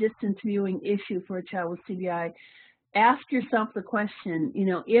about the distance viewing issue for a child with CVI, ask yourself the question,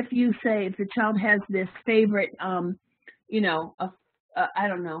 if the child has this favorite, I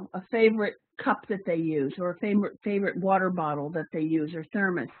don't know, a favorite cup that they use, or a favorite water bottle that they use, or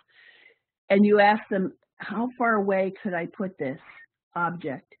thermos, and you ask them, how far away could I put this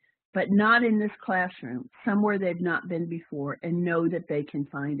object, but not in this classroom, somewhere they've not been before, and know that they can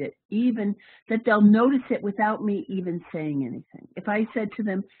find it, even that they'll notice it without me even saying anything. If I said to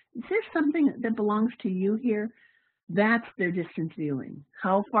them, is there something that belongs to you here? That's their distance viewing.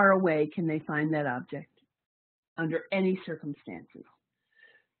 How far away can they find that object under any circumstances?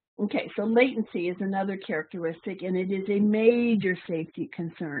 Okay, so latency is another characteristic, and it is a major safety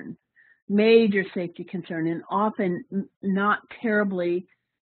concern. Major safety concern, and often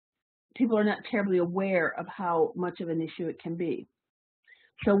people are not terribly aware of how much of an issue it can be.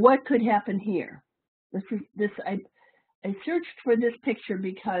 So what could happen here? I searched for this picture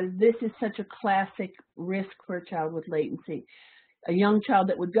because this is such a classic risk for a child with latency. A young child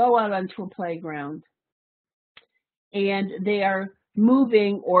that would go out onto a playground, and they are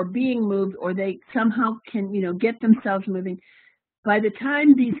moving or being moved, or they somehow can, get themselves moving. By the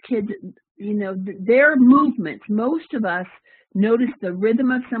time these kids, their movements, most of us notice the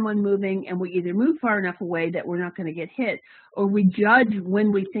rhythm of someone moving, and we either move far enough away that we're not going to get hit, or we judge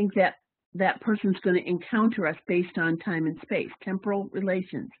when we think that that person's going to encounter us based on time and space, temporal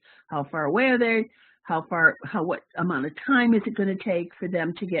relations. How far away are they? What amount of time is it going to take for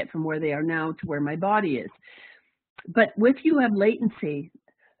them to get from where they are now to where my body is? But if you have latency,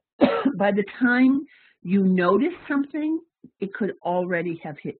 by the time you notice something, it could already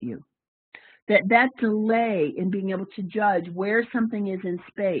have hit you. That delay in being able to judge where something is in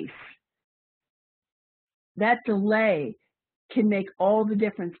space, that delay can make all the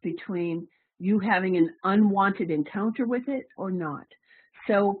difference between you having an unwanted encounter with it or not.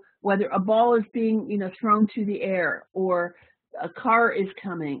 So whether a ball is being, thrown through the air, or a car is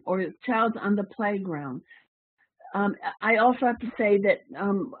coming, or a child's on the playground. I also have to say that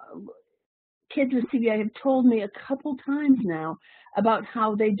kids with CVI have told me a couple times now about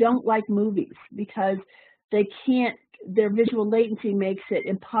how they don't like movies because they can't, their visual latency makes it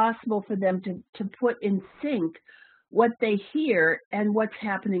impossible for them to put in sync what they hear and what's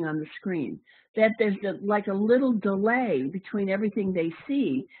happening on the screen. That there's like a little delay between everything they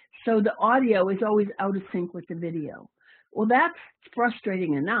see, so the audio is always out of sync with the video. Well, that's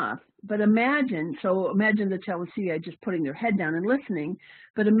frustrating enough, but imagine the child with CVI just putting their head down and listening,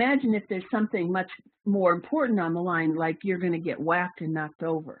 but imagine if there's something much more important on the line, like you're going to get whacked and knocked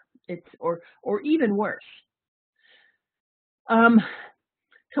over, or even worse.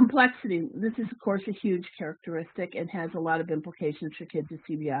 Complexity. This is, of course, a huge characteristic and has a lot of implications for kids with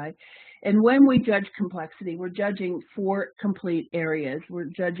CVI. And when we judge complexity, we're judging 4 complete areas. We're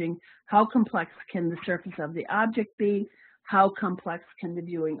judging how complex can the surface of the object be, how complex can the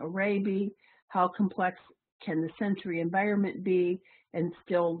viewing array be, how complex can the sensory environment be, and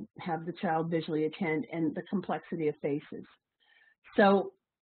still have the child visually attend, and the complexity of faces. So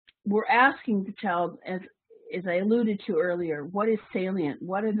we're asking the child, as I alluded to earlier, what is salient?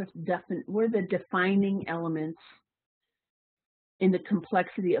 What are the defining elements in the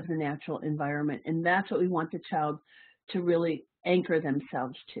complexity of the natural environment? And that's what we want the child to really anchor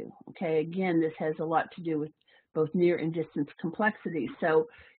themselves to. Okay, again, this has a lot to do with both near and distance complexity. So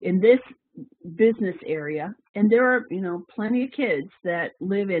in this business area, and there are, plenty of kids that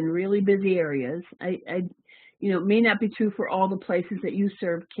live in really busy areas. It may not be true for all the places that you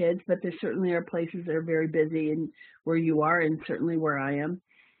serve kids, but there certainly are places that are very busy and where you are, and certainly where I am.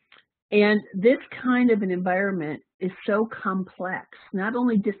 And this kind of an environment is so complex, not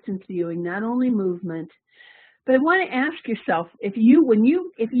only distance viewing, not only movement, but I want to ask yourself, if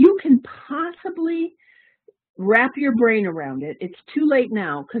you can possibly wrap your brain around it, it's too late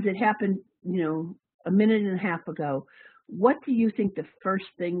now because it happened, a minute and a half ago. What do you think the first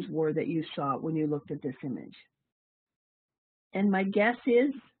things were that you saw when you looked at this image? And my guess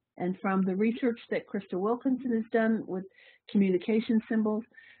is, and from the research that Krista Wilkinson has done with communication symbols,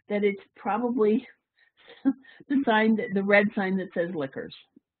 that it's probably the red sign that says liquors.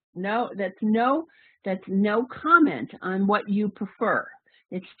 No, that's no comment on what you prefer.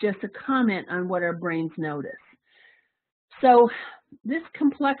 It's just a comment on what our brains notice. So this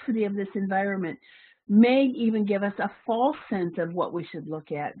complexity of this environment may even give us a false sense of what we should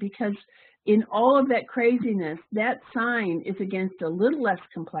look at, because in all of that craziness, that sign is against a little less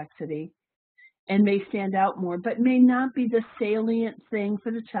complexity and may stand out more, but may not be the salient thing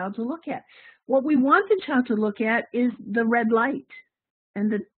for the child to look at. What we want the child to look at is the red light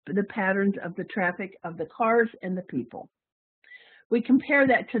and the patterns of the traffic, of the cars and the people. We compare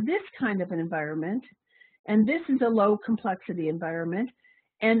that to this kind of an environment, and this is a low complexity environment,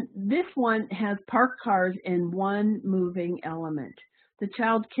 and this one has parked cars and one moving element. The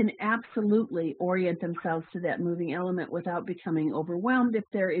child can absolutely orient themselves to that moving element without becoming overwhelmed if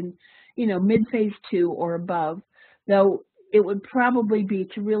they're in, mid-phase 2 or above, though it would probably be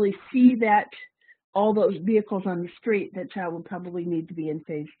to really see that all those vehicles on the street, that child would probably need to be in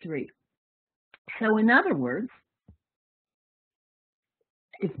phase 3. So in other words,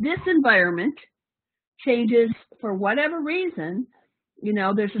 if this environment changes for whatever reason,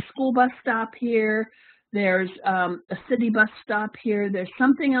 there's a school bus stop here, there's a city bus stop here, there's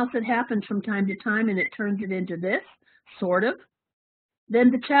something else that happens from time to time and it turns it into this, sort of, then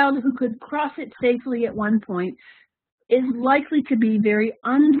the child who could cross it safely at one point is likely to be very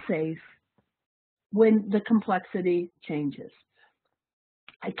unsafe when the complexity changes.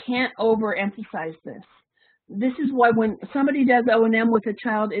 I can't overemphasize this. This is why when somebody does O&M with a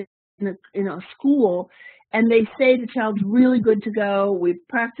child in a school, and they say the child's really good to go, we've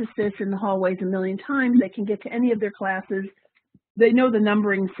practiced this in the hallways a million times, they can get to any of their classes, they know the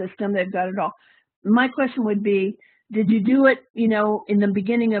numbering system, they've got it all. My question would be, Did you do it, you know, in the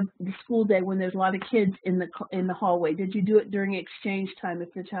beginning of the school day when there's a lot of kids in the hallway? Did you do it during exchange time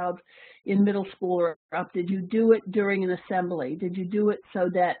if the child's in middle school or up? Did you do it during an assembly? Did you do it so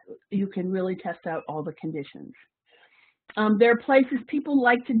that you can really test out all the conditions? There are places people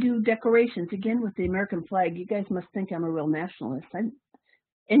like to do decorations, again with the American flag. You guys must think I'm a real nationalist.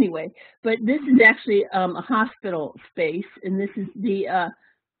 Anyway, but this is actually a hospital space, and this is the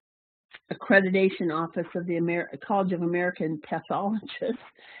accreditation office of the College of American Pathologists.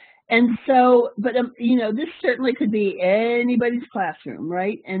 And so, but you know, this certainly could be anybody's classroom,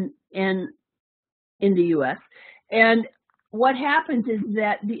 right? And in the U.S. And what happens is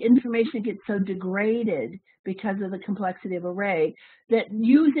that the information gets so degraded because of the complexity of array that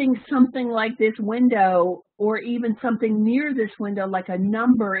using something like this window or even something near this window, like a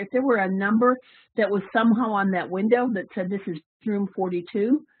number, if there were a number that was somehow on that window that said this is room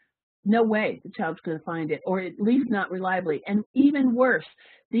 42, no way the child's going to find it, or at least not reliably. And even worse,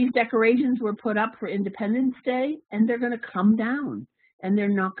 these decorations were put up for Independence Day, and they're going to come down, and they're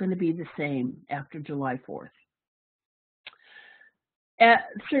not going to be the same after July 4th.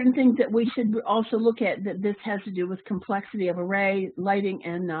 Certain things that we should also look at, that this has to do with complexity of array, lighting,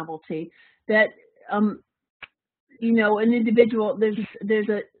 and novelty. That, you know, an individual, there's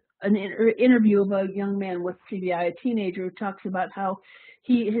an interview of a young man with CVI, a teenager, who talks about how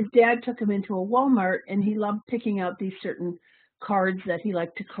his dad took him into a Walmart, and he loved picking out these certain cards that he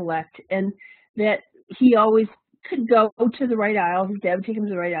liked to collect, and that he always could go to the right aisle. His dad would take him to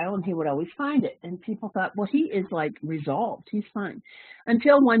the right aisle, and he would always find it. And people thought, well, he is like resolved. He's fine.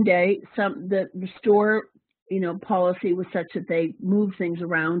 Until one day, the store, you know, policy was such that they moved things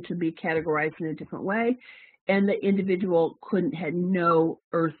around to be categorized in a different way, and the individual had no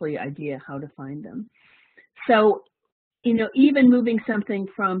earthly idea how to find them. So, you know, even moving something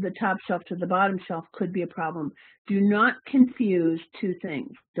from the top shelf to the bottom shelf could be a problem. Do not confuse two things.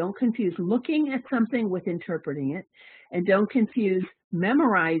 Don't confuse looking at something with interpreting it, and don't confuse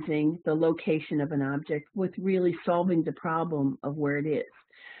memorizing the location of an object with really solving the problem of where it is.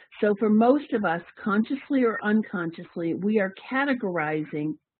 So for most of us, consciously or unconsciously, we are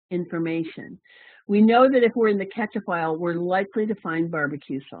categorizing information. We know that if we're in the ketchup aisle, we're likely to find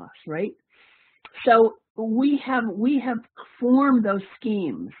barbecue sauce, right? So we have formed those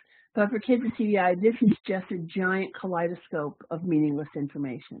schemes, but for kids with CVI, this is just a giant kaleidoscope of meaningless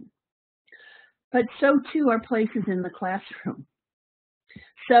information. But so too are places in the classroom.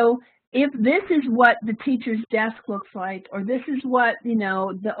 So if this is what the teacher's desk looks like, or this is what, you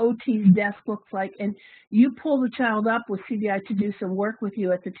know, the OT's desk looks like, and you pull the child up with CVI to do some work with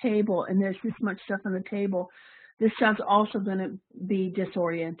you at the table, and there's this much stuff on the table, this child's also going to be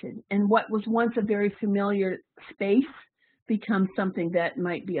disoriented. And what was once a very familiar space becomes something that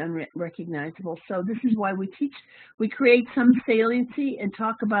might be unrecognizable. So this is why we create some saliency and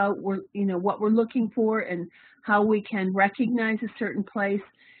talk about, you know, what we're looking for and how we can recognize a certain place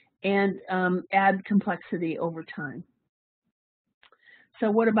and add complexity over time. So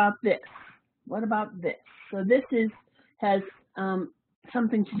what about this? What about this? So this has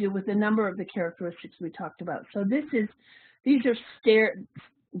something to do with a number of the characteristics we talked about. So these are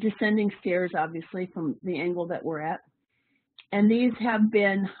descending stairs, obviously, from the angle that we're at. And these have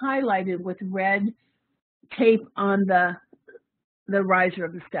been highlighted with red tape on the riser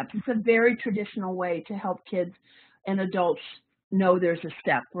of the steps. It's a very traditional way to help kids and adults know there's a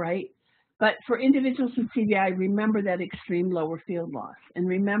step, right? But for individuals with CVI, remember that extreme lower field loss. And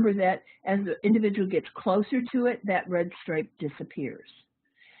remember that as the individual gets closer to it, that red stripe disappears.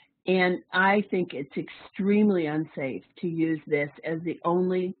 And I think it's extremely unsafe to use this as the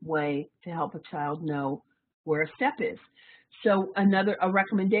only way to help a child know where a step is. So a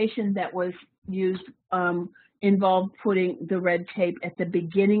recommendation that was used involved putting the red tape at the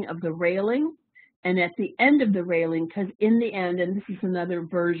beginning of the railing and at the end of the railing, because in the end, and this is another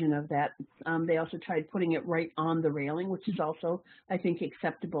version of that, they also tried putting it right on the railing, which is also, I think,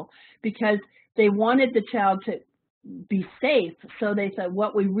 acceptable, because they wanted the child to be safe. So they said,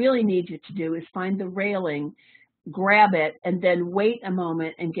 what we really need you to do is find the railing, grab it, and then wait a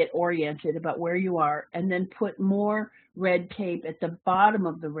moment and get oriented about where you are, and then put more red tape at the bottom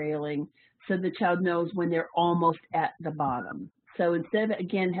of the railing so the child knows when they're almost at the bottom. So instead of,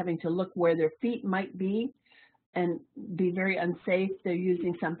 again, having to look where their feet might be and be very unsafe, they're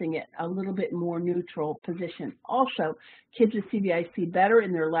using something at a little bit more neutral position. Also, kids with CVI see better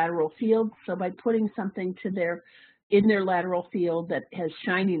in their lateral field, so by putting something in their lateral field that has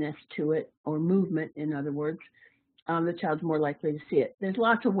shininess to it, or movement, in other words, the child's more likely to see it. There's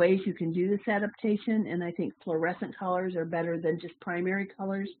lots of ways you can do this adaptation, and I think fluorescent colors are better than just primary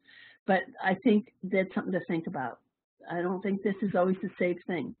colors, but I think that's something to think about. I don't think this is always a safe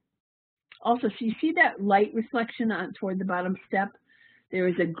thing. Also, so you see that light reflection on toward the bottom step? There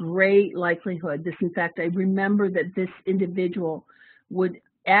is a great likelihood. This, in fact, I remember that this individual would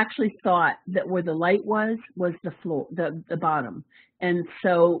actually thought that where the light was the floor, the bottom. And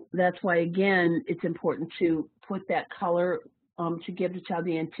so that's why, again, it's important to put that color to give the child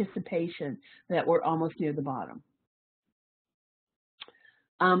the anticipation that we're almost near the bottom.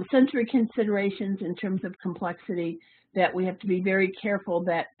 Sensory considerations in terms of complexity, that we have to be very careful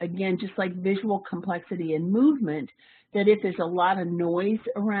that, again, just like visual complexity and movement, that if there's a lot of noise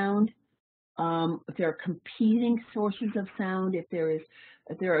around, if there are competing sources of sound, if there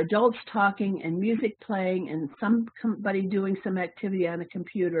are adults talking and music playing and somebody doing some activity on a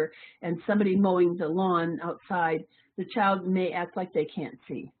computer and somebody mowing the lawn outside, the child may act like they can't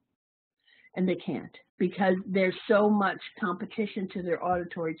see. And they can't, because there's so much competition to their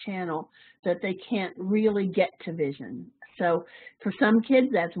auditory channel that they can't really get to vision. So for some kids,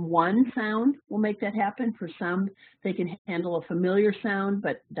 that's one sound will make that happen. For some, they can handle a familiar sound,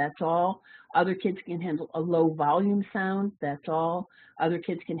 but that's all. Other kids can handle a low volume sound, that's all. Other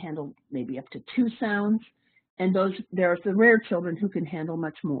kids can handle maybe up to 2 sounds. And there's the rare children who can handle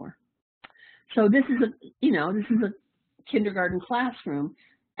much more. So this is a kindergarten classroom.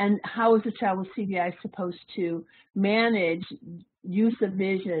 And how is a child with CVI supposed to manage use of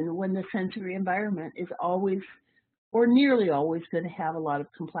vision when the sensory environment is always, or nearly always, going to have a lot of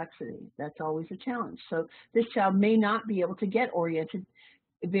complexity? That's always a challenge. So this child may not be able to get oriented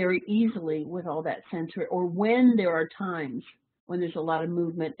very easily with all that sensory, or when there are times when there's a lot of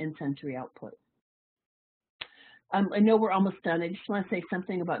movement and sensory output. I know we're almost done. I just want to say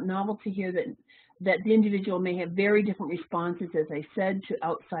something about novelty here, that the individual may have very different responses, as I said, to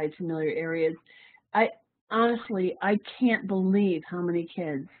outside familiar areas. Honestly, I can't believe how many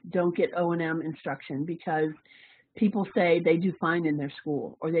kids don't get O&M instruction because people say they do fine in their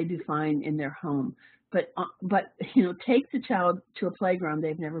school or they do fine in their home. But take the child to a playground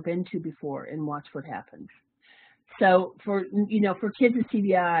they've never been to before and watch what happens. So for kids with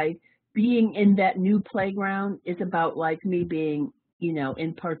CVI, being in that new playground is about like me being,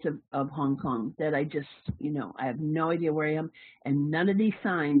 in parts of Hong Kong that I just, I have no idea where I am, and none of these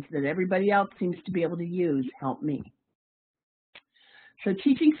signs that everybody else seems to be able to use help me. So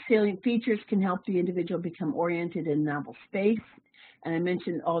teaching salient features can help the individual become oriented in novel space, and I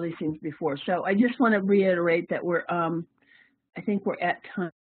mentioned all these things before. So I just want to reiterate that I think we're at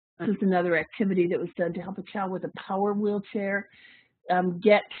time. This is another activity that was done to help a child with a power wheelchair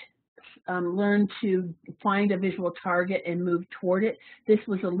learn to find a visual target and move toward it. This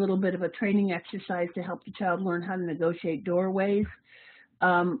was a little bit of a training exercise to help the child learn how to negotiate doorways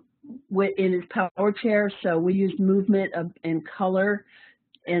in his power chair. So we used movement and color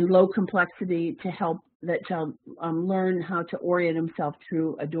and low complexity to help that child learn how to orient himself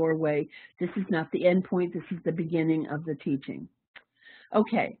through a doorway. This is not the end point. This is the beginning of the teaching.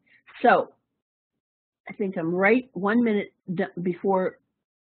 Okay, so I think I'm right 1 minute before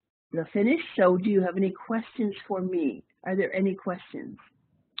the finish. So do you have any questions for me? Are there any questions?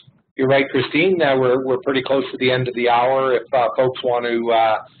 You're right, Christine. We're pretty close to the end of the hour. If folks want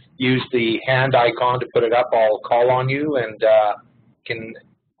to use the hand icon to put it up, I'll call on you and can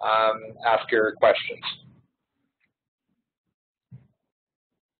ask your questions.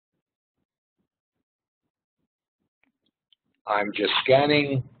 I'm just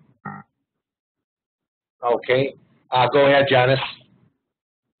scanning. Okay. Go ahead, Janice.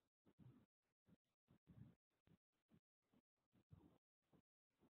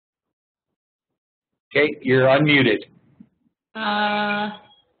 Okay, you're unmuted.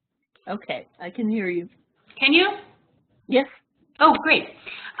 Okay, I can hear you. Can you? Yes. Oh, great.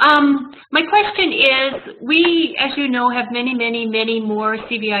 My question is, we, as you know, have many, many, many more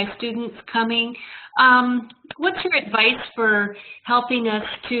CVI students coming. What's your advice for helping us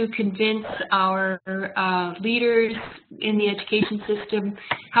to convince our leaders in the education system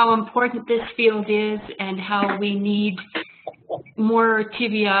how important this field is and how we need more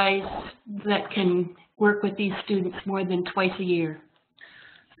TVIs that can work with these students more than twice a year?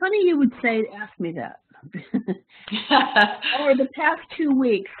 Funny you would ask me that. Over the past 2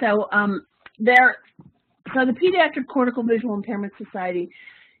 weeks, so the Pediatric Cortical Visual Impairment Society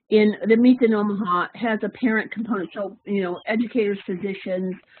that meets in Omaha has a parent component. So, educators,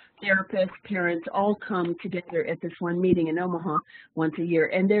 physicians, therapists, parents all come together at this one meeting in Omaha once a year.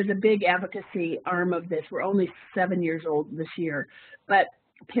 And there's a big advocacy arm of this. We're only 7 years old this year, but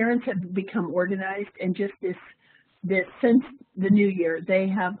parents have become organized, and just this since the new year, they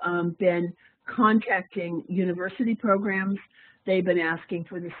have been contacting university programs, They've been asking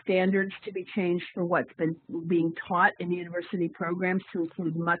for the standards to be changed for what's been being taught in university programs to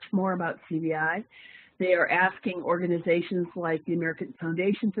include much more about CVI. They are asking organizations like the American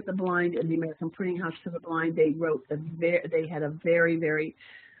Foundation for the Blind and the American Printing House for the Blind. They had a very, very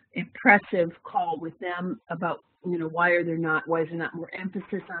impressive call with them about, you know, why is there not more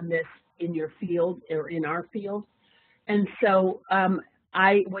emphasis on this in your field or in our field. And so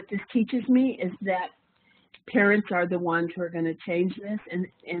what this teaches me is that parents are the ones who are going to change this, and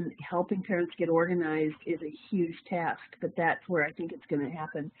helping parents get organized is a huge task, but that's where I think it's going to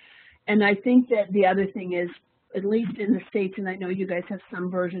happen. And I think that the other thing is, at least in the States, and I know you guys have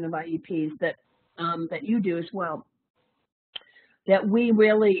some version of IEPs that you do as well, that we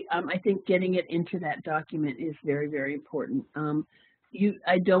really, I think getting it into that document is very, very important.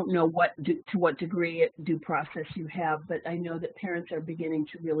 I don't know to what degree due process you have, but I know that parents are beginning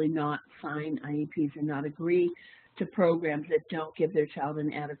to really not sign IEPs and not agree to programs that don't give their child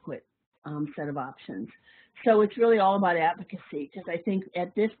an adequate set of options. So it's really all about advocacy, because I think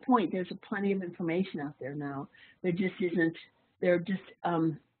at this point there's plenty of information out there now. There just isn't, you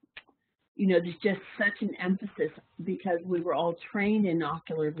know, there's just such an emphasis, because we were all trained in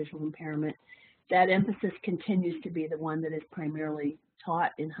ocular visual impairment. That emphasis continues to be the one that is primarily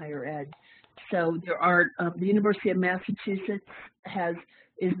taught in higher ed. So there are, the University of Massachusetts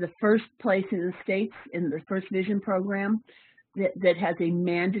is the first place in the States in the first vision program that has a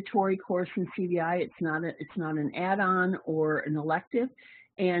mandatory course in CVI. It's not an add-on or an elective.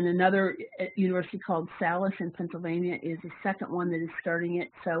 And another university called Salus in Pennsylvania is the second one that is starting it.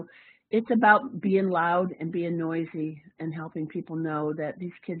 So it's about being loud and being noisy and helping people know that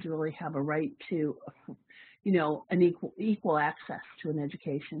these kids really have a right to, you know, an equal access to an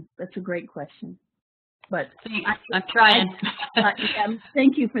education. That's a great question. But I'm trying.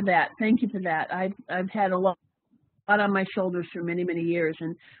 Thank you for that. Thank you for that. I've had a lot on my shoulders for many, many years,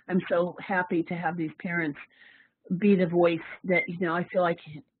 and I'm so happy to have these parents be the voice that, you know, I feel like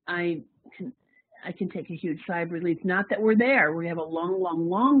I can take a huge sigh of relief. Not that we're there. We have a long, long,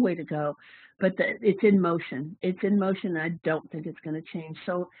 long way to go, but it's in motion. It's in motion, and I don't think it's going to change.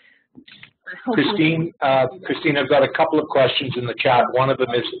 So, Christine, I've got a couple of questions in the chat. One of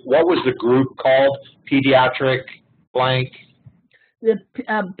them is, what was the group called? Pediatric blank? The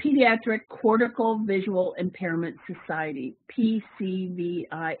Pediatric Cortical Visual Impairment Society,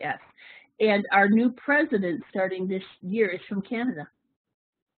 PCVIS. And our new president starting this year is from Canada.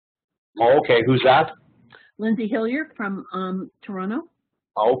 Oh, okay. Who's that? Lindsay Hilliard from Toronto.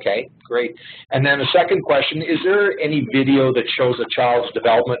 Okay, great. And then the second question, is there any video that shows a child's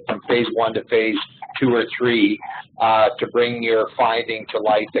development from phase 1 to phase 2 or 3 to bring your finding to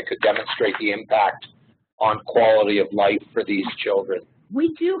light that could demonstrate the impact on quality of life for these children?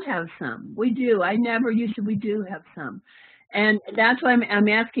 We do have some. We do. I never used to. We do have some. And that's why I'm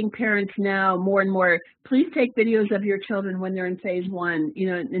asking parents now more and more, please take videos of your children when they're in phase 1, you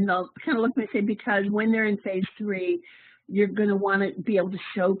know, and they'll kind of look at me and say, because when they're in phase 3, you're going to want to be able to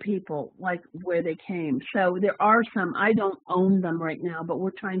show people like where they came. So there are some. I don't own them right now, but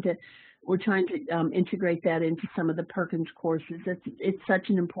we're trying to integrate that into some of the Perkins courses. It's such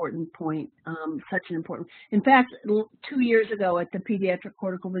an important point, such an important. In fact, 2 years ago at the Pediatric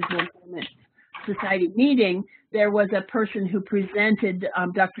Cortical Visual Impairment Society meeting, there was a person who presented,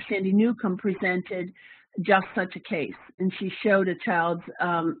 Dr. Sandy Newcomb presented just such a case, and she showed a child's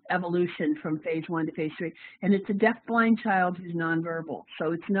evolution from phase 1 to phase 3, and it's a deaf-blind child who's nonverbal.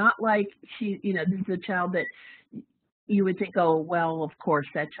 So it's not like she, you know, this is a child that you would think, oh, well, of course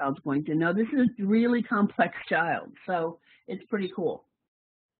that child's going to know. This is a really complex child, so it's pretty cool.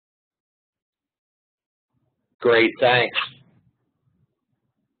 Great, thanks.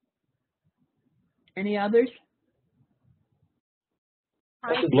 Any others?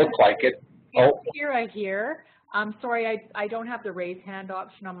 Doesn't look like it. Oh. Kira here. I'm sorry, I don't have the raise hand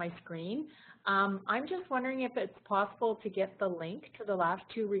option on my screen. I'm just wondering if it's possible to get the link to the last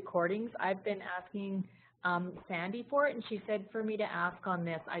 2 recordings. I've been asking Sandy for it, and she said for me to ask on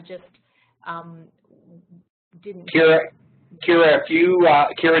this. I just didn't. Kira,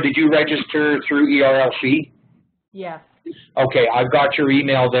 did you register through ERLC? Yes. Okay, I've got your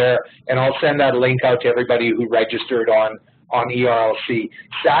email there, and I'll send that link out to everybody who registered on ERLC.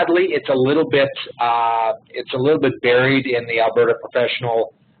 Sadly, it's a little bit buried in the Alberta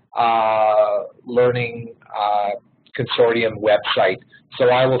Professional Learning Consortium website. So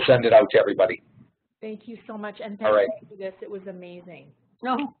I will send it out to everybody. Thank you so much, and thank you for this. It was amazing.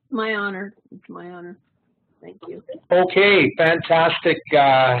 No, my honor. It's my honor. Thank you. Okay, fantastic,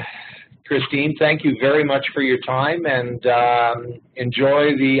 Christine. Thank you very much for your time, and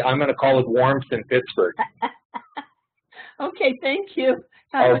enjoy the, I'm going to call it warmth in Pittsburgh. Okay, thank you.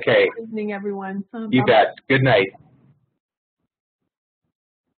 Have Okay. a good evening, everyone. You bet. Good night.